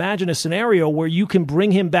difficult to imagine a scenario where you can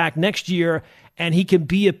bring him back next year and he can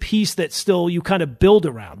be a piece that still you kind of build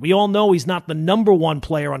around. We all know he's not the number one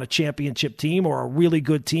player on a championship team or a really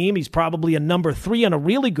good team. He's probably a number 3 on a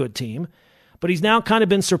really good team. But he's now kind of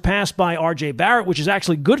been surpassed by R.J. Barrett, which is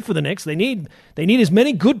actually good for the Knicks. They need as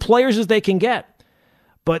many good players as they can get.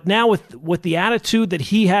 But now with the attitude that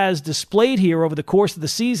he has displayed here over the course of the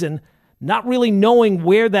season, not really knowing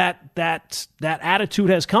where that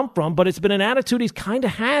attitude has come from, but it's been an attitude he's kind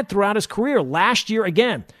of had throughout his career. Last year,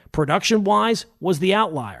 again, production-wise was the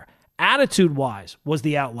outlier. Attitude-wise was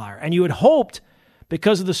the outlier. And you had hoped,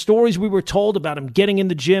 because of the stories we were told about him getting in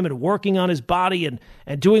the gym and working on his body and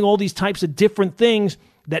doing all these types of different things,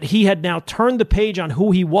 that he had now turned the page on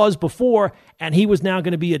who he was before, and he was now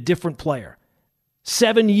going to be a different player.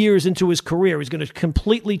 7 years into his career, he's going to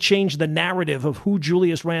completely change the narrative of who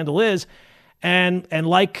Julius Randle is. And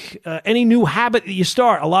like any new habit that you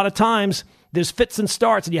start, a lot of times there's fits and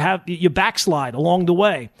starts, and you backslide along the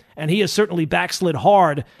way. And he has certainly backslid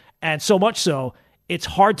hard, and so much so, it's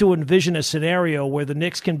hard to envision a scenario where the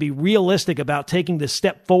Knicks can be realistic about taking the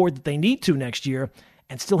step forward that they need to next year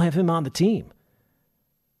and still have him on the team.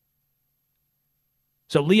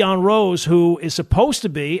 So Leon Rose, who is supposed to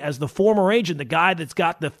be, as the former agent, the guy that's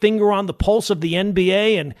got the finger on the pulse of the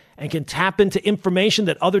NBA and can tap into information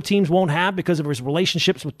that other teams won't have because of his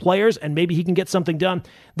relationships with players, and maybe he can get something done.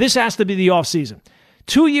 This has to be the offseason.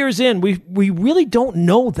 2 years in, we really don't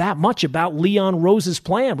know that much about Leon Rose's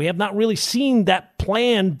plan. We have not really seen that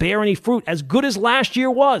plan bear any fruit. As good as last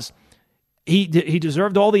year was, he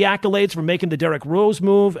deserved all the accolades for making the Derrick Rose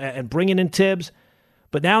move and bringing in Tibbs.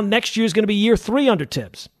 But now next year is going to be year 3 under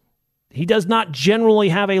Tibbs. He does not generally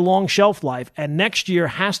have a long shelf life, and next year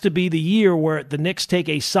has to be the year where the Knicks take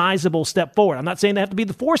a sizable step forward. I'm not saying they have to be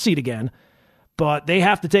the 4 seed again, but they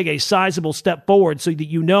have to take a sizable step forward so that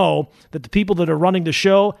you know that the people that are running the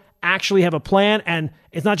show actually have a plan, and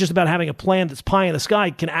it's not just about having a plan that's pie in the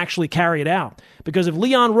sky, can actually carry it out. Because if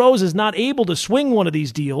Leon Rose is not able to swing one of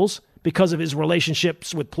these deals because of his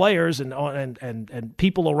relationships with players and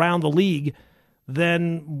people around the league,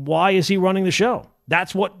 then why is he running the show?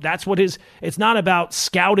 That's what it's not about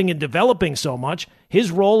scouting and developing so much.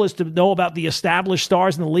 His role is to know about the established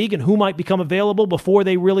stars in the league and who might become available before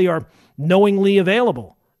they really are knowingly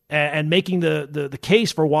available, and making the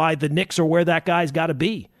case for why the Knicks are where that guy's got to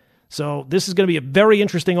be. So this is going to be a very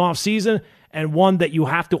interesting offseason, and one that you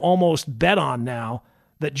have to almost bet on now,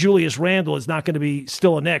 that Julius Randle is not going to be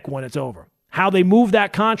still a Knick when it's over. How they move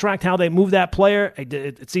that contract, how they move that player,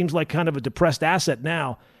 it seems like kind of a depressed asset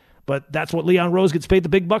now. But that's what Leon Rose gets paid the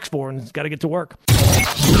big bucks for, and he's got to get to work.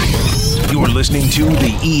 You're listening to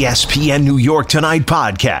the ESPN New York Tonight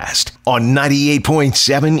podcast on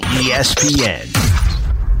 98.7 ESPN.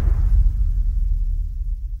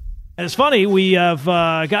 And it's funny, we have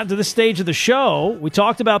gotten to this stage of the show. We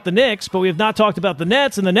talked about the Knicks, but we have not talked about the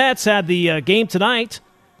Nets. And the Nets had the game tonight,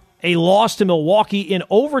 a loss to Milwaukee in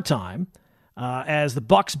overtime. As the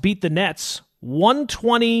Bucks beat the Nets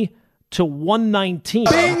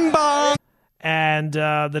 120-119. Bing bong! And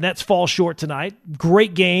the Nets fall short tonight.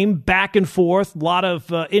 Great game, back and forth, a lot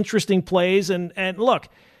of interesting plays. And look,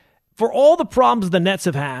 for all the problems the Nets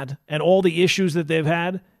have had and all the issues that they've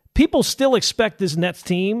had, people still expect this Nets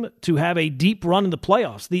team to have a deep run in the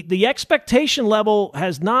playoffs. The expectation level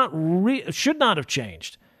has should not have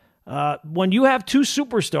changed. When you have 2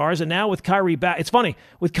 superstars, and now with Kyrie back, it's funny,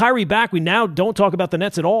 with Kyrie back, we now don't talk about the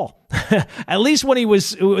Nets at all. At least when he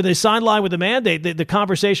was with the sideline with the mandate, the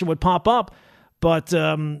conversation would pop up. But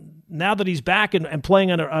now that he's back and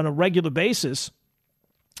playing on a regular basis,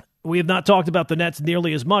 we have not talked about the Nets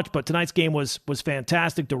nearly as much, but tonight's game was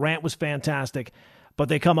fantastic. Durant was fantastic, but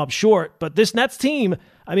they come up short. But this Nets team,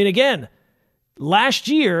 I mean, again, last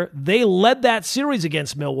year they led that series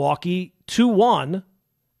against Milwaukee 2-1,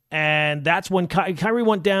 and that's when Kyrie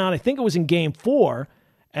went down. I think it was in Game 4,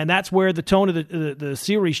 and that's where the tone of the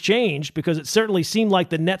series changed, because it certainly seemed like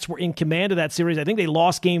the Nets were in command of that series. I think they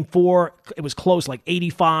lost Game 4. It was close, like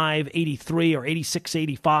 85-83 or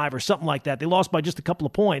 86-85 or something like that. They lost by just a couple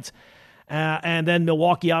of points. And then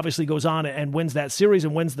Milwaukee obviously goes on and wins that series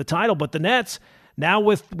and wins the title. But the Nets, now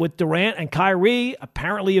with Durant and Kyrie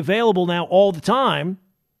apparently available now all the time,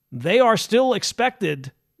 they are still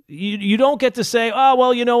expected. You don't get to say, oh,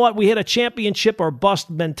 well, you know what, we hit a championship or bust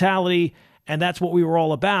mentality, and that's what we were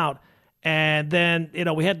all about. And then,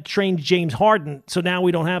 we had to train James Harden, so now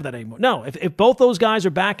we don't have that anymore. No, if both those guys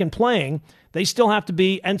are back and playing, they still have to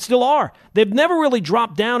be, and still are. They've never really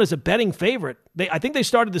dropped down as a betting favorite. I think they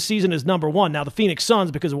started the season as number 1. Now, the Phoenix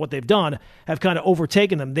Suns, because of what they've done, have kind of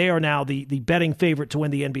overtaken them. They are now the betting favorite to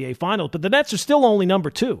win the NBA Finals. But the Nets are still only number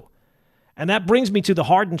 2. And that brings me to the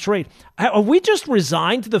Harden trade. Are we just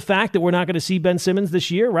resigned to the fact that we're not going to see Ben Simmons this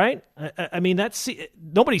year, right? I mean,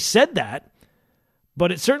 nobody said that.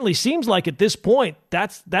 But it certainly seems like at this point,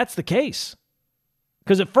 that's the case.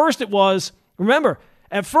 Because at first it was,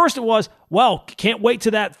 well, can't wait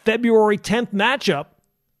to that February 10th matchup.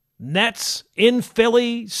 Nets in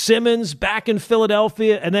Philly, Simmons back in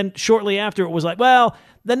Philadelphia. And then shortly after it was like, well,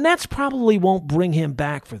 the Nets probably won't bring him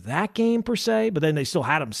back for that game per se. But then they still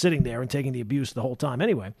had him sitting there and taking the abuse the whole time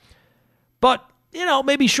anyway. But,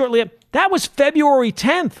 maybe shortly after. That was February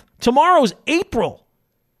 10th. Tomorrow's April.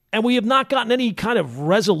 And we have not gotten any kind of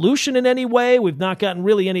resolution in any way. We've not gotten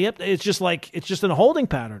really any. It's just in a holding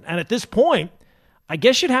pattern. And at this point, I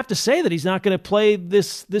guess you'd have to say that he's not going to play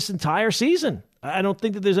this entire season. I don't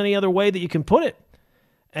think that there's any other way that you can put it.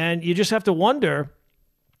 And you just have to wonder,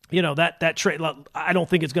 that trade. I don't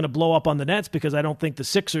think it's going to blow up on the Nets, because I don't think the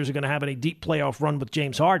Sixers are going to have any deep playoff run with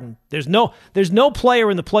James Harden. There's no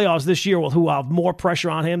player in the playoffs this year who will have more pressure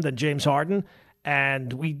on him than James Harden.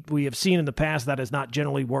 And we have seen in the past that has not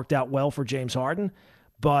generally worked out well for James Harden.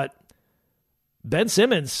 But Ben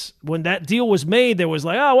Simmons, when that deal was made, there was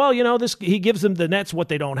like, oh, well, he gives them the Nets what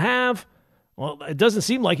they don't have. Well, it doesn't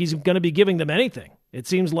seem like he's going to be giving them anything. It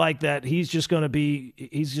seems like that he's just,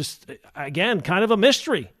 again, kind of a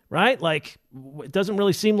mystery, right? Like, it doesn't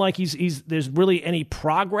really seem like there's really any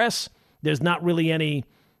progress. There's not really any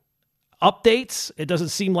updates. It doesn't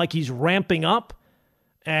seem like he's ramping up.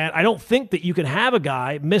 And I don't think that you can have a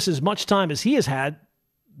guy miss as much time as he has had,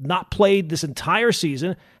 not played this entire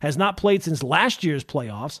season, has not played since last year's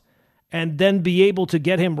playoffs, and then be able to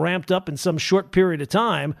get him ramped up in some short period of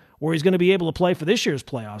time where he's going to be able to play for this year's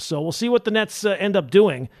playoffs. So we'll see what the Nets end up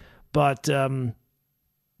doing. But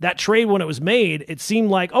that trade, when it was made, it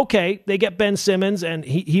seemed like, okay, they get Ben Simmons, and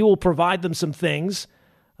he will provide them some things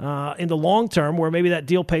in the long term where maybe that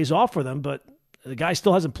deal pays off for them. But the guy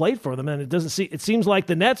still hasn't played for them, and it seems like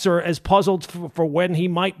the Nets are as puzzled for when he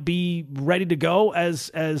might be ready to go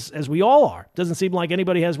as we all are. It doesn't seem like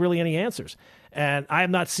anybody has really any answers. And I have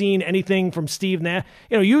not seen anything from Steve Nash.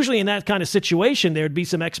 Usually in that kind of situation, there'd be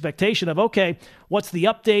some expectation of, okay, what's the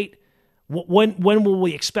update? When will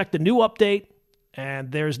we expect a new update? And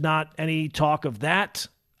there's not any talk of that.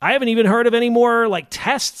 I haven't even heard of any more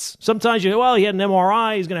tests. Sometimes he had an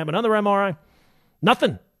MRI. He's going to have another MRI.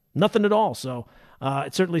 Nothing at all. So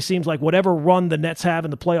it certainly seems like whatever run the Nets have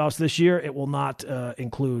in the playoffs this year, it will not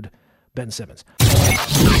include Ben Simmons.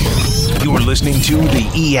 You're listening to the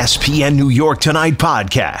ESPN New York Tonight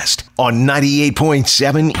podcast on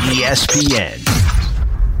 98.7 ESPN.